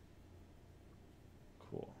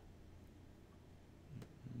 Cool.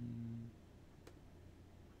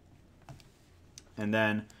 And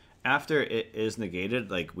then after it is negated,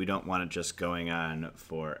 like, we don't want it just going on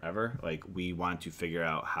forever. Like, we want to figure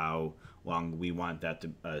out how long we want that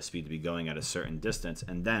speed to be going at a certain distance,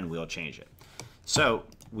 and then we'll change it. So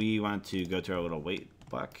we want to go to our little wait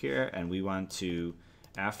block here, and we want to,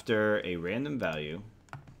 after a random value,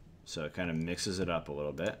 so it kind of mixes it up a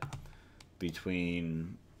little bit,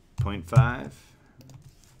 between 0.5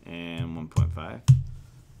 and 1.5.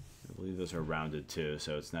 I believe those are rounded too,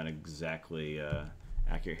 so it's not exactly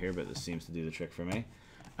accurate here, but this seems to do the trick for me.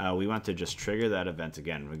 We want to just trigger that event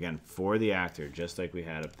again for the actor, just like we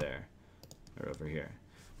had up there, or over here.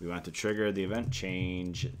 We want to trigger the event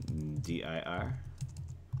change dir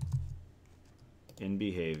in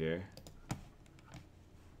behavior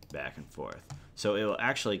back and forth. So it will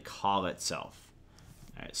actually call itself.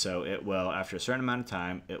 All right, so it will, after a certain amount of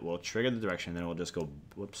time, it will trigger the direction, then it will just go,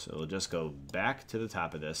 whoops, it will just go back to the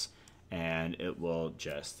top of this, and it will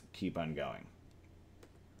just keep on going.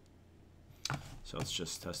 So let's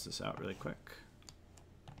just test this out really quick.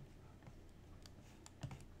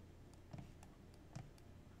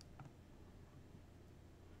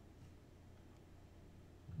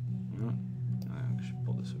 I should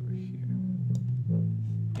pull this over here.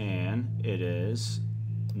 And it is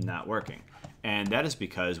not working. And that is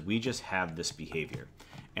because we just have this behavior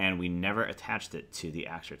and we never attached it to the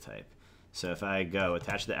actor type. So if I go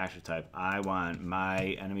attach the actor type, I want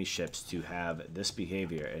my enemy ships to have this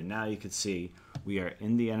behavior. And now you can see we are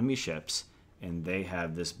in the enemy ships and they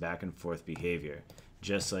have this back and forth behavior,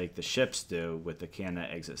 just like the ships do with the cannot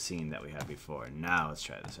exit scene that we had before. Now let's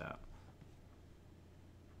try this out.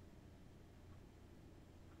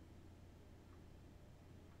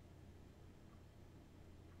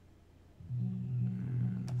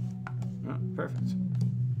 Oh, perfect.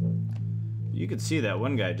 You could see that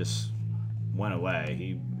one guy just went away.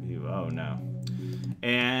 He oh no.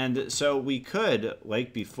 And so we could,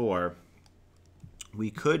 like before,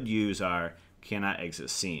 we could use our cannot exit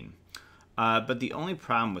scene. But the only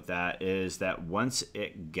problem with that is that once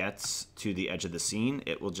it gets to the edge of the scene,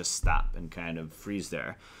 it will just stop and kind of freeze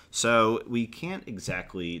there. So we can't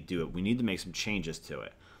exactly do it. We need to make some changes to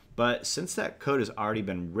it. But since that code has already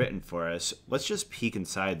been written for us, let's just peek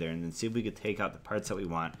inside there and then see if we could take out the parts that we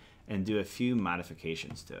want and do a few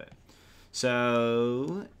modifications to it.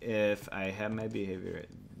 So if I have my behavior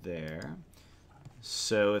there,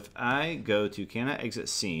 so if I go to cannot exit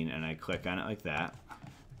scene and I click on it like that,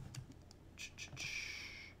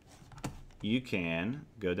 you can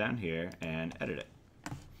go down here and edit it.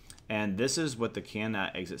 And this is what the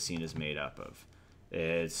cannot exit scene is made up of.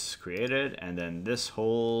 It's created, and then this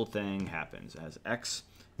whole thing happens. It has X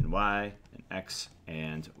and Y and X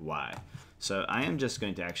and Y. So I am just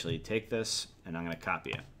going to actually take this and I'm going to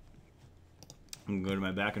copy it. I'm going to go to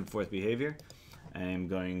my back and forth behavior. I'm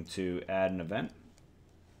going to add an event.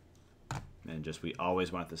 And just, we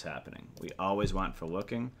always want this happening. We always want for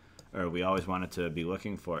looking, or we always want it to be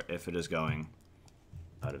looking for if it is going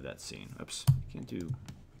out of that scene. Oops, you can't do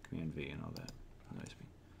Command V and all that. Annoys me.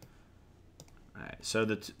 All right, so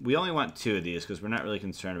we only want 2 of these because we're not really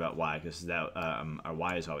concerned about Y, because that our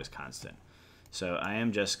Y is always constant. So I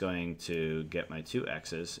am just going to get my 2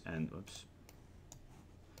 X's and whoops,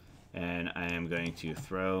 and I am going to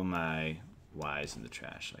throw my Y's in the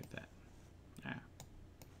trash like that. Yeah.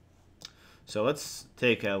 So let's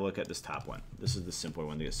take a look at this top one. This is the simpler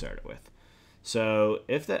one to get started with. So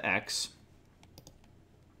if the X,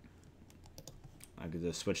 I could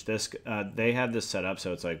just switch this. They have this set up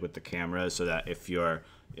so it's like with the camera, so that if you're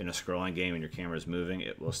in a scrolling game and your camera is moving,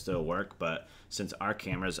 it will still work. But since our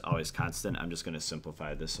camera is always constant, I'm just going to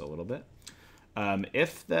simplify this a little bit.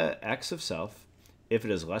 If the X of self, if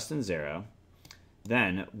it is less than 0,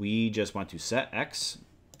 then we just want to set X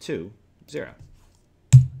to 0.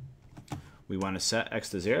 We want to set X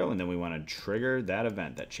to 0, and then we want to trigger that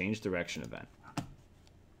event, that change direction event.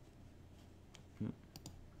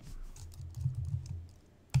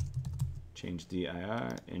 Change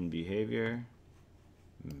DIR in behavior,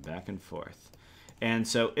 back and forth. And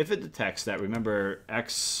so if it detects that, remember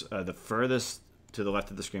X, the furthest to the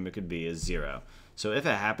left of the screen it could be is 0. So if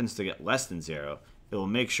it happens to get less than 0, it will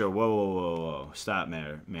make sure, whoa, whoa, whoa, whoa, stop,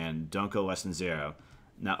 man, don't go less than 0.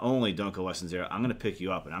 Not only don't go less than 0, I'm going to pick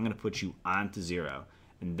you up and I'm going to put you onto 0.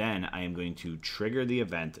 And then I am going to trigger the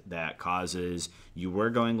event that causes you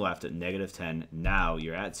were going left at -10. Now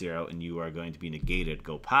you're at 0 and you are going to be negated.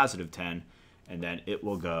 Go +10, and then it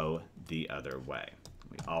will go the other way.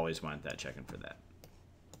 We always want that checking for that.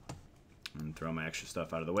 And throw my extra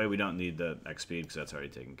stuff out of the way. We don't need the X speed because that's already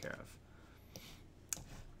taken care of.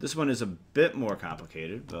 This one is a bit more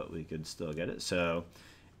complicated, but we could still get it. So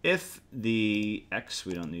if the X,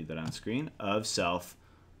 we don't need that on screen, of self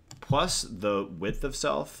plus the width of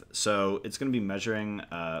self, so it's going to be measuring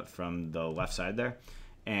from the left side there,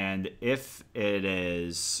 and if it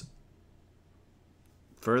is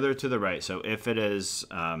further to the right, so if it is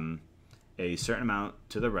a certain amount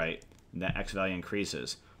to the right, that X value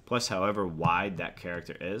increases, plus however wide that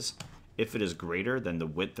character is. If it is greater than the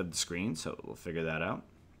width of the screen, so we'll figure that out,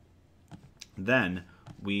 then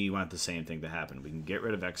we want the same thing to happen. We can get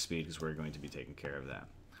rid of X speed because we're going to be taking care of that.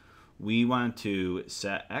 We want to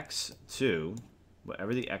set X to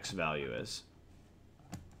whatever the X value is.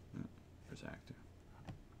 Where's actor?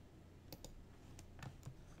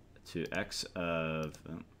 To X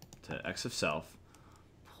of self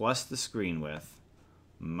plus the screen width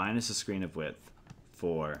minus the screen of width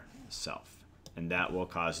for self. and that will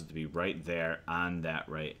cause it to be right there on that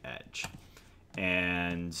right edge.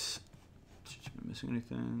 And am I missing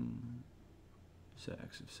anything? Set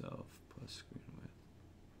X of self plus screen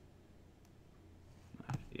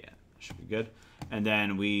width. Yeah, should be good. And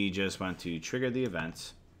then we just want to trigger the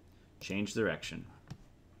event, change direction.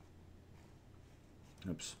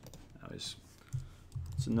 Oops, it's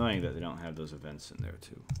annoying that they don't have those events in there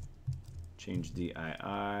too. Change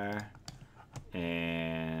DIR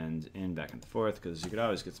and in back and forth, because you could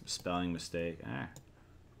always get some spelling mistake.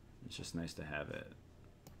 It's just nice to have it.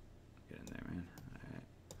 Get in there, man. All right,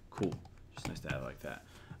 cool. Just nice to have it like that.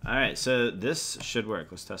 All right, so this should work.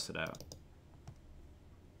 Let's test it out.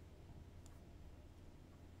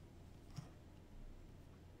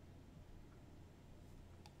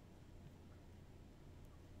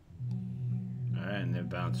 All right, and they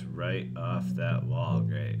bounce right off that wall.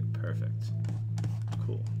 Great, perfect,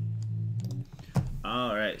 cool.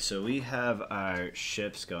 All right, so we have our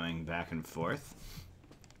ships going back and forth.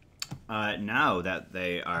 Now that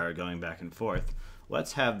they are going back and forth,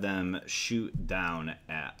 let's have them shoot down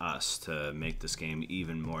at us to make this game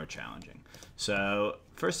even more challenging. So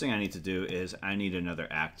first thing I need to do is I need another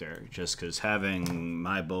actor, just because having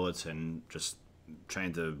my bullets and just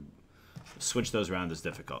trying to switch those around is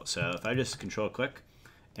difficult. So if I just control click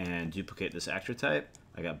and duplicate this actor type,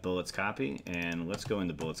 I got bullets copy, and let's go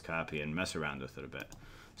into bullets copy and mess around with it a bit.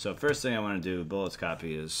 So first thing I want to do, bullets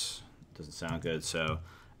copy doesn't sound good, so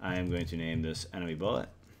I am going to name this enemy bullet,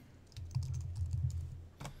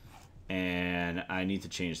 and I need to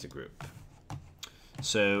change the group.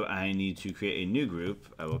 So I need to create a new group.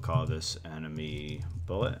 I will call this enemy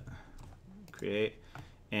bullet, create,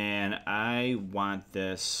 and I want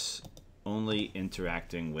this only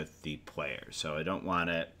interacting with the player. So I don't want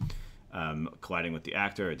it colliding with the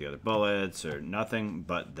actor or the other bullets or nothing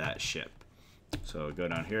but that ship. So go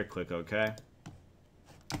down here, click OK.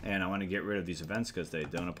 And I want to get rid of these events because they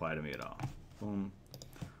don't apply to me at all. Boom.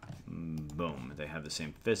 Boom. They have the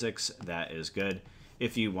same physics. That is good.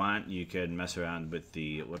 If you want, you could mess around with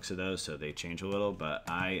the looks of those so they change a little, but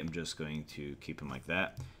I am just going to keep them like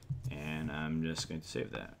that. And I'm just going to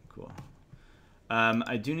save that. Cool.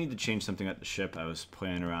 I do need to change something at the ship. I was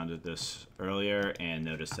playing around with this earlier and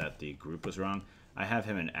noticed that the group was wrong. I have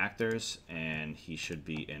him in actors and he should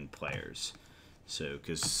be in players. So,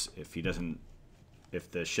 because if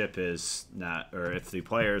the ship is not, or if the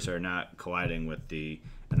players are not colliding with the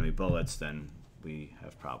enemy bullets, then we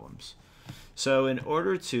have problems. So in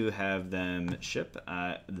order to have them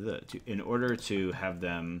in order to have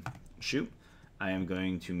them shoot, I am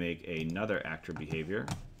going to make another actor behavior,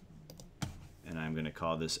 and I'm going to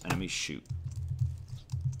call this enemy shoot.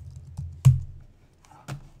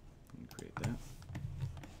 Create that.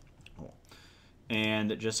 Cool.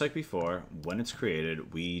 And just like before, when it's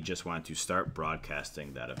created, we just want to start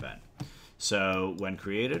broadcasting that event. So when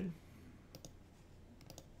created,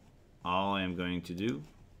 all I am going to do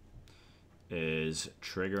is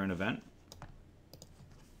trigger an event,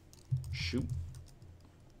 shoot,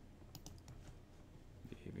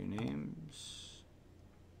 behavior names,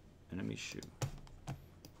 enemy shoot.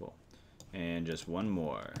 Cool. And just one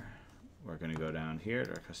more. We're going to go down here to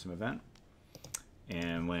our custom event,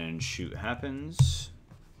 and when shoot happens,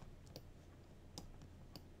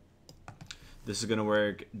 this is going to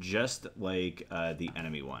work just like the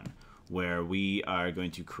enemy one, where we are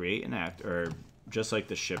going to create an act, or just like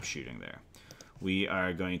the ship shooting there. We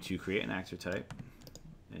are going to create an actor type.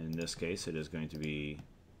 In this case, it is going to be,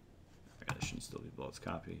 it shouldn't still be bullets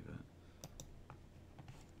copy,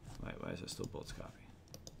 but why is it still bullets copy?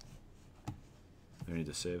 I need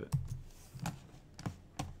to save it.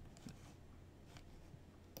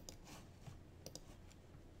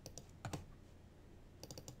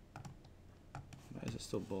 Why is it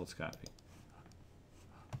still bullets copy?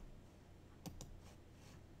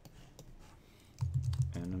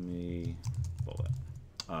 Enemy bullet.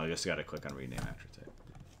 Oh, I guess I gotta click on rename actor type.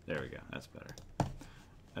 There we go, that's better.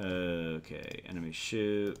 Okay, enemy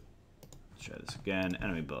shoot. Let's try this again.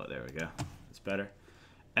 Enemy bullet, there we go. That's better.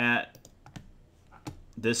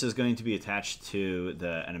 This is going to be attached to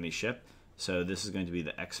the enemy ship, so this is going to be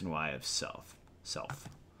the X and Y of self.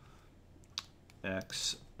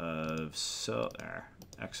 X of self,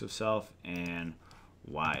 X of self and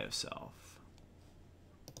Y of self.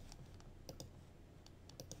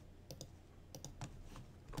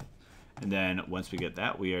 And then once we get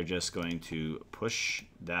that, we are just going to push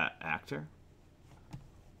that actor.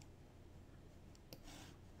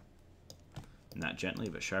 Not gently,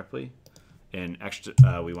 but sharply. And extra,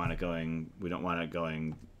 we don't want it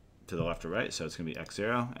going to the left or right, so it's going to be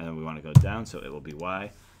X0, and then we want to go down, so it will be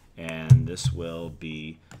Y, and this will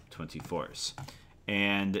be 24s.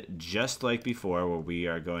 And just like before, where we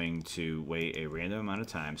are going to wait a random amount of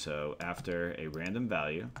time, so after a random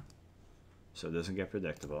value, so it doesn't get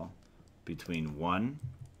predictable, between 1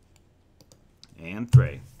 and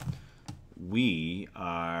 3, we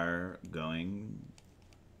are going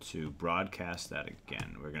to broadcast that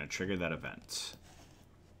again. We're going to trigger that event.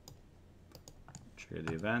 Trigger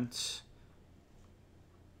the event.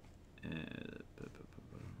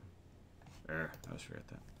 I always forget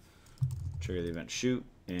that. Trigger the event shoot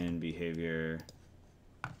and behavior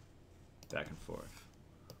back and forth.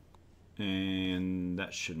 And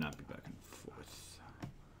that should not be back and forth.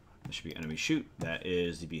 That should be enemy shoot. That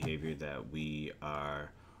is the behavior that we are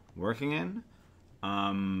working in.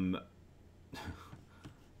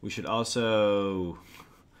 We should also,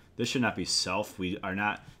 this should not be self. We are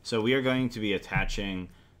not, so we are going to be attaching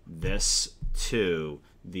this to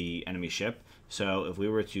the enemy ship. So if we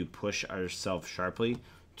were to push ourselves sharply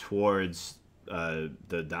towards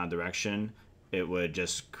the down direction, it would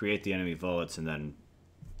just create the enemy bullets and then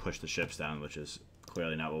push the ships down, which is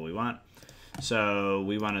clearly not what we want. So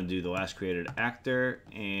we want to do the last created actor,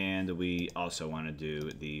 and we also want to do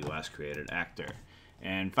the last created actor.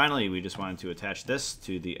 And finally, we just wanted to attach this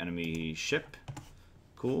to the enemy ship.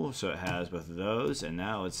 Cool, so it has both of those, and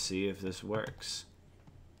now let's see if this works.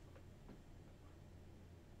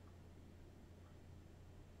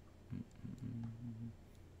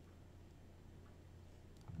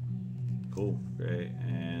 Cool, great,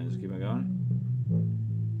 and let's keep on going.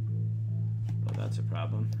 Well, that's a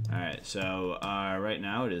problem. All right, so right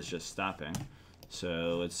now it is just stopping.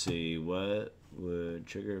 So let's see, what would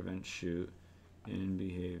trigger event shoot in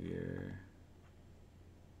behavior?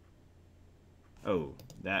 Oh,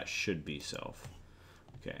 that should be self.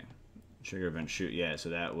 Okay, trigger event shoot, yeah, so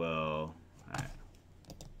that will, all right.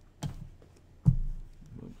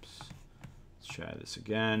 Whoops, let's try this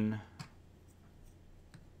again.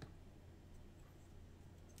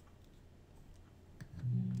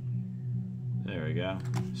 There we go.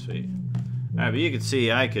 Sweet. All right, but you can see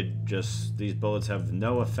I could just, these bullets have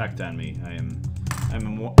no effect on me. I'm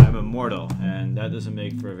immortal, and that doesn't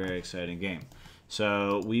make for a very exciting game.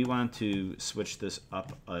 So we want to switch this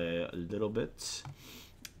up a little bit,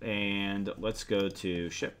 and let's go to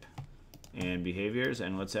ship and behaviors,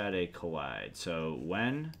 and let's add a collide. So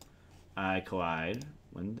when I collide,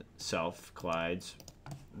 when self collides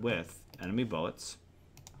with enemy bullets,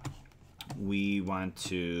 we want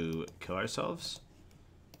to kill ourselves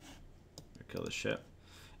or kill the ship.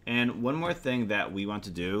 And one more thing that we want to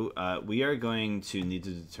do, we are going to need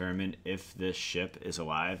to determine if this ship is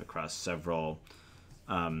alive across several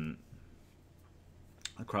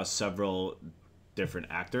different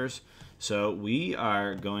actors. So we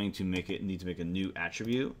are going to need to make a new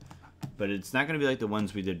attribute, but it's not going to be like the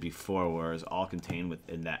ones we did before where it's all contained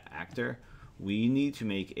within that actor. We need to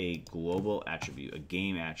make a global attribute, a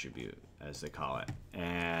game attribute, as they call it.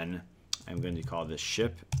 And I'm going to call this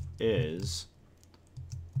ship is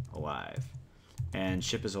alive. And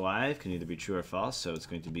ship is alive can either be true or false, so it's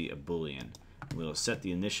going to be a Boolean. We'll set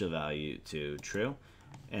the initial value to true.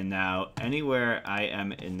 And now anywhere I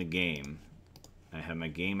am in the game, I have my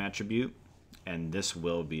game attribute, and this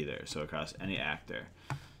will be there, so across any actor.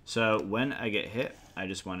 So when I get hit, I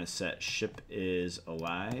just want to set ship is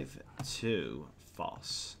alive to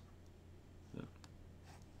false.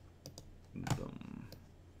 Boom.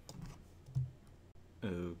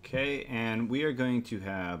 Okay, and we are going to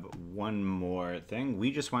have one more thing.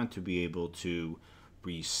 We just want to be able to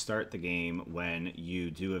restart the game when you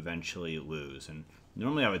do eventually lose. And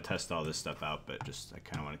normally I would test all this stuff out, but just I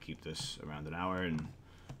kind of want to keep this around an hour, and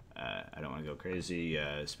I don't want to go crazy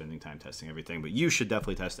spending time testing everything. But you should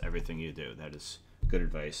definitely test everything you do. That is good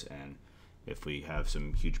advice, and if we have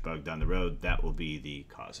some huge bug down the road, that will be the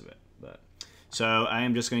cause of it. But so I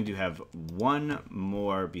am just going to have one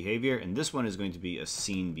more behavior, and this one is going to be a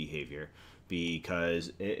scene behavior because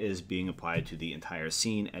it is being applied to the entire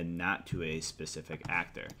scene and not to a specific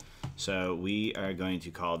actor. So we are going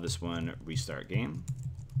to call this one restart game.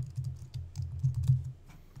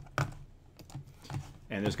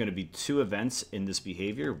 And there's going to be two events in this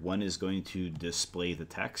behavior. One is going to display the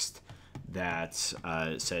text that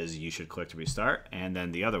says you should click to restart, and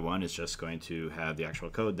then the other one is just going to have the actual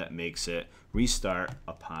code that makes it restart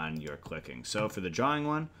upon your clicking. So for the drawing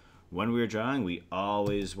one, when we are drawing, we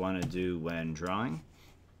always want to do when drawing,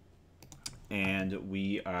 and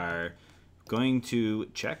we are going to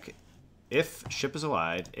check if ship is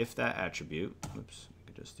alive, if that attribute, oops,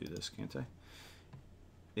 I could just do this, can't I?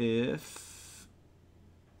 If,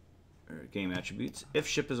 or game attributes, if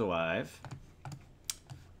ship is alive,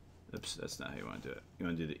 oops, that's not how you want to do it. You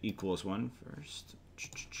want to do the equals one first.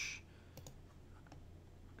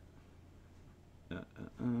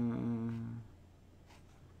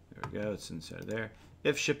 go. It's inside there.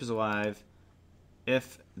 If ship is alive,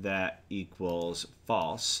 if that equals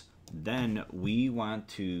false, then we want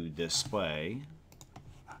to display,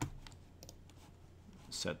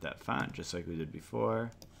 set that font just like we did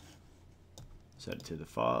before, set it to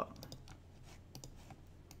default,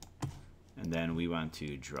 and then we want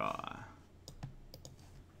to draw.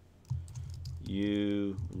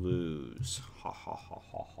 You lose. Ha ha ha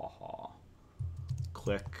ha ha ha.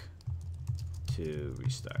 Click to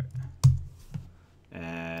restart.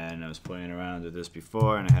 And I was playing around with this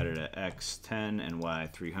before, and I had it at X10 and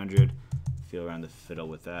Y300. Feel around the fiddle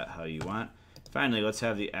with that how you want. Finally, let's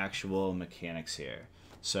have the actual mechanics here.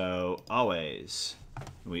 So always,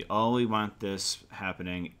 we only want this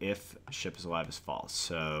happening if ship is alive is false.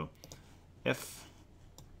 So if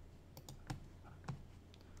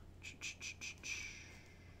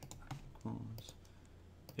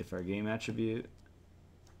our game attribute,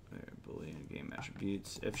 Boolean game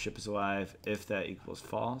attributes, if ship is alive, if that equals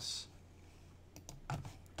false.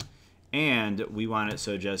 And we want it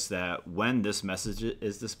so just that when this message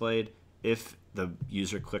is displayed, if the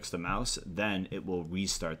user clicks the mouse, then it will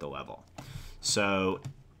restart the level. So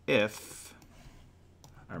if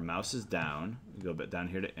our mouse is down, we go down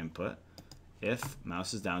here to input, if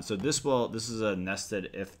mouse is down, so this is a nested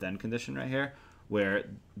if then condition right here, where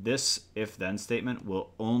this if then statement will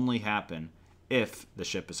only happen if the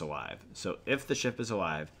ship is alive. So if the ship is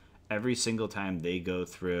alive, every single time they go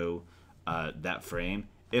through that frame,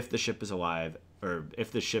 if the ship is alive, or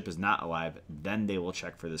if the ship is not alive, then they will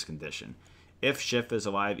check for this condition. If ship is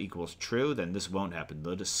alive equals true, then this won't happen.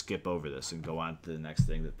 They'll just skip over this and go on to the next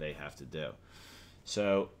thing that they have to do.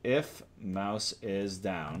 So if mouse is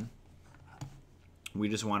down, we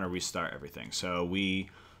just want to restart everything. So we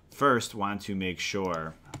first want to make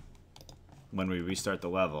sure when we restart the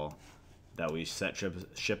level that we set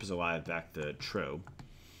ship is alive back to true,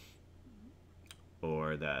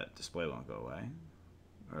 or that display won't go away,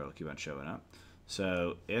 or it'll keep on showing up.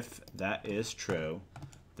 So if that is true,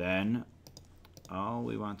 then all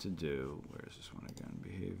we want to do, where's this one again?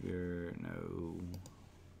 Behavior, no.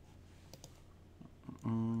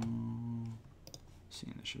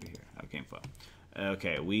 Seeing this should be here. Oh, game flow.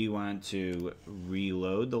 Okay, we want to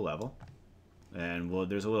reload the level. And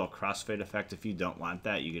there's a little crossfade effect. If you don't want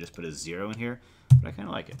that, you can just put a 0 in here. But I kind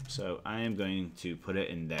of like it. So I am going to put it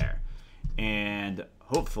in there. And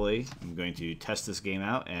hopefully, I'm going to test this game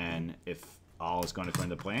out. And if all is going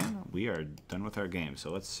according to plan, we are done with our game. So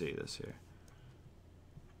let's see this here.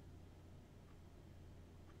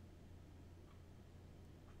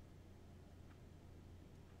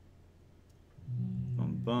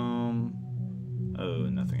 Boom, boom. Oh,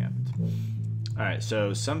 nothing happened. All right,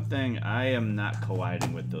 so something, I am not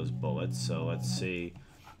colliding with those bullets, so let's see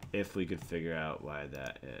if we could figure out why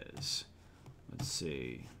that is. Let's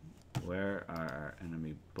see, where are our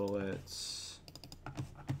enemy bullets?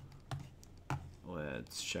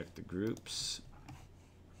 Let's check the groups.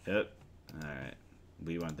 Yep, all right,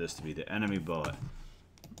 we want this to be the enemy bullet.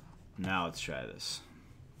 Now let's try this.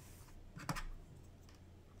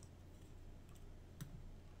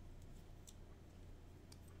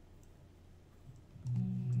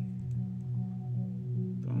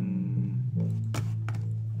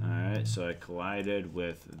 So I collided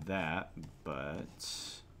with that,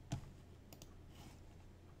 but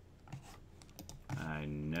I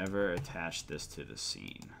never attached this to the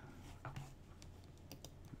scene. There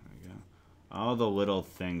we go. All the little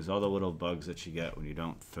things, all the little bugs that you get when you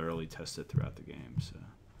don't thoroughly test it throughout the game. So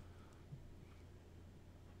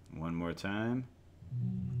one more time.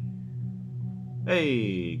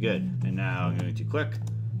 Hey, good. And now I'm going to click,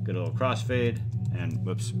 get a little crossfade, and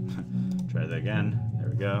whoops, try that again. There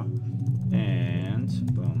we go. And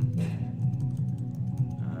boom.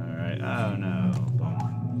 All right. Oh no.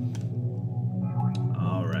 Boom.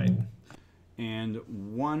 All right. And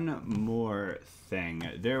one more thing.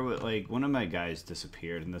 There was one of my guys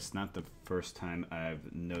disappeared, and that's not the first time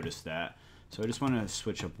I've noticed that. So I just want to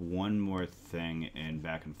switch up one more thing and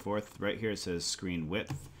back and forth. Right here it says screen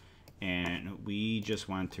width, and we just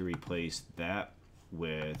want to replace that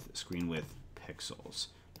with screen width pixels.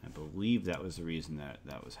 I believe that was the reason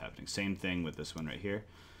that was happening. Same thing with this one right here.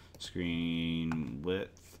 Screen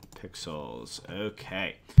width pixels.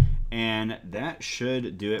 Okay. And that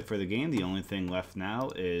should do it for the game. The only thing left now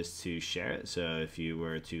is to share it. So if you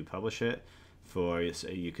were to publish it for,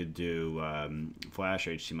 say, you could do Flash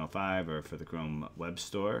or HTML5 or for the Chrome Web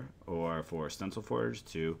Store or for Stencil Forge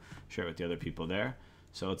to share it with the other people there.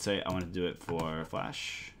 So let's say I want to do it for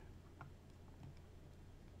Flash.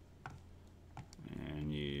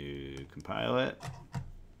 And you compile it.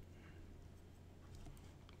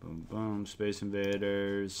 Boom, boom, Space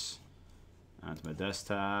Invaders. onto my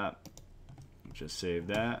desktop. Just save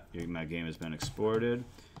that. My game has been exported.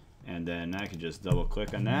 And then I can just double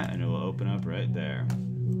click on that and it will open up right there.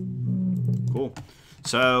 Cool.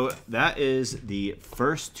 So that is the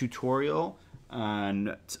first tutorial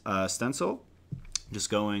on Stencyl. Just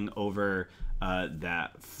going over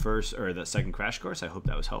that second crash course. I hope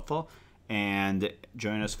that was helpful. And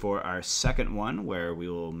join us for our second one where we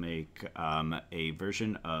will make a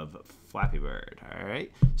version of Flappy Bird. All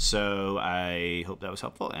right. So I hope that was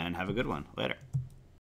helpful and have a good one. Later.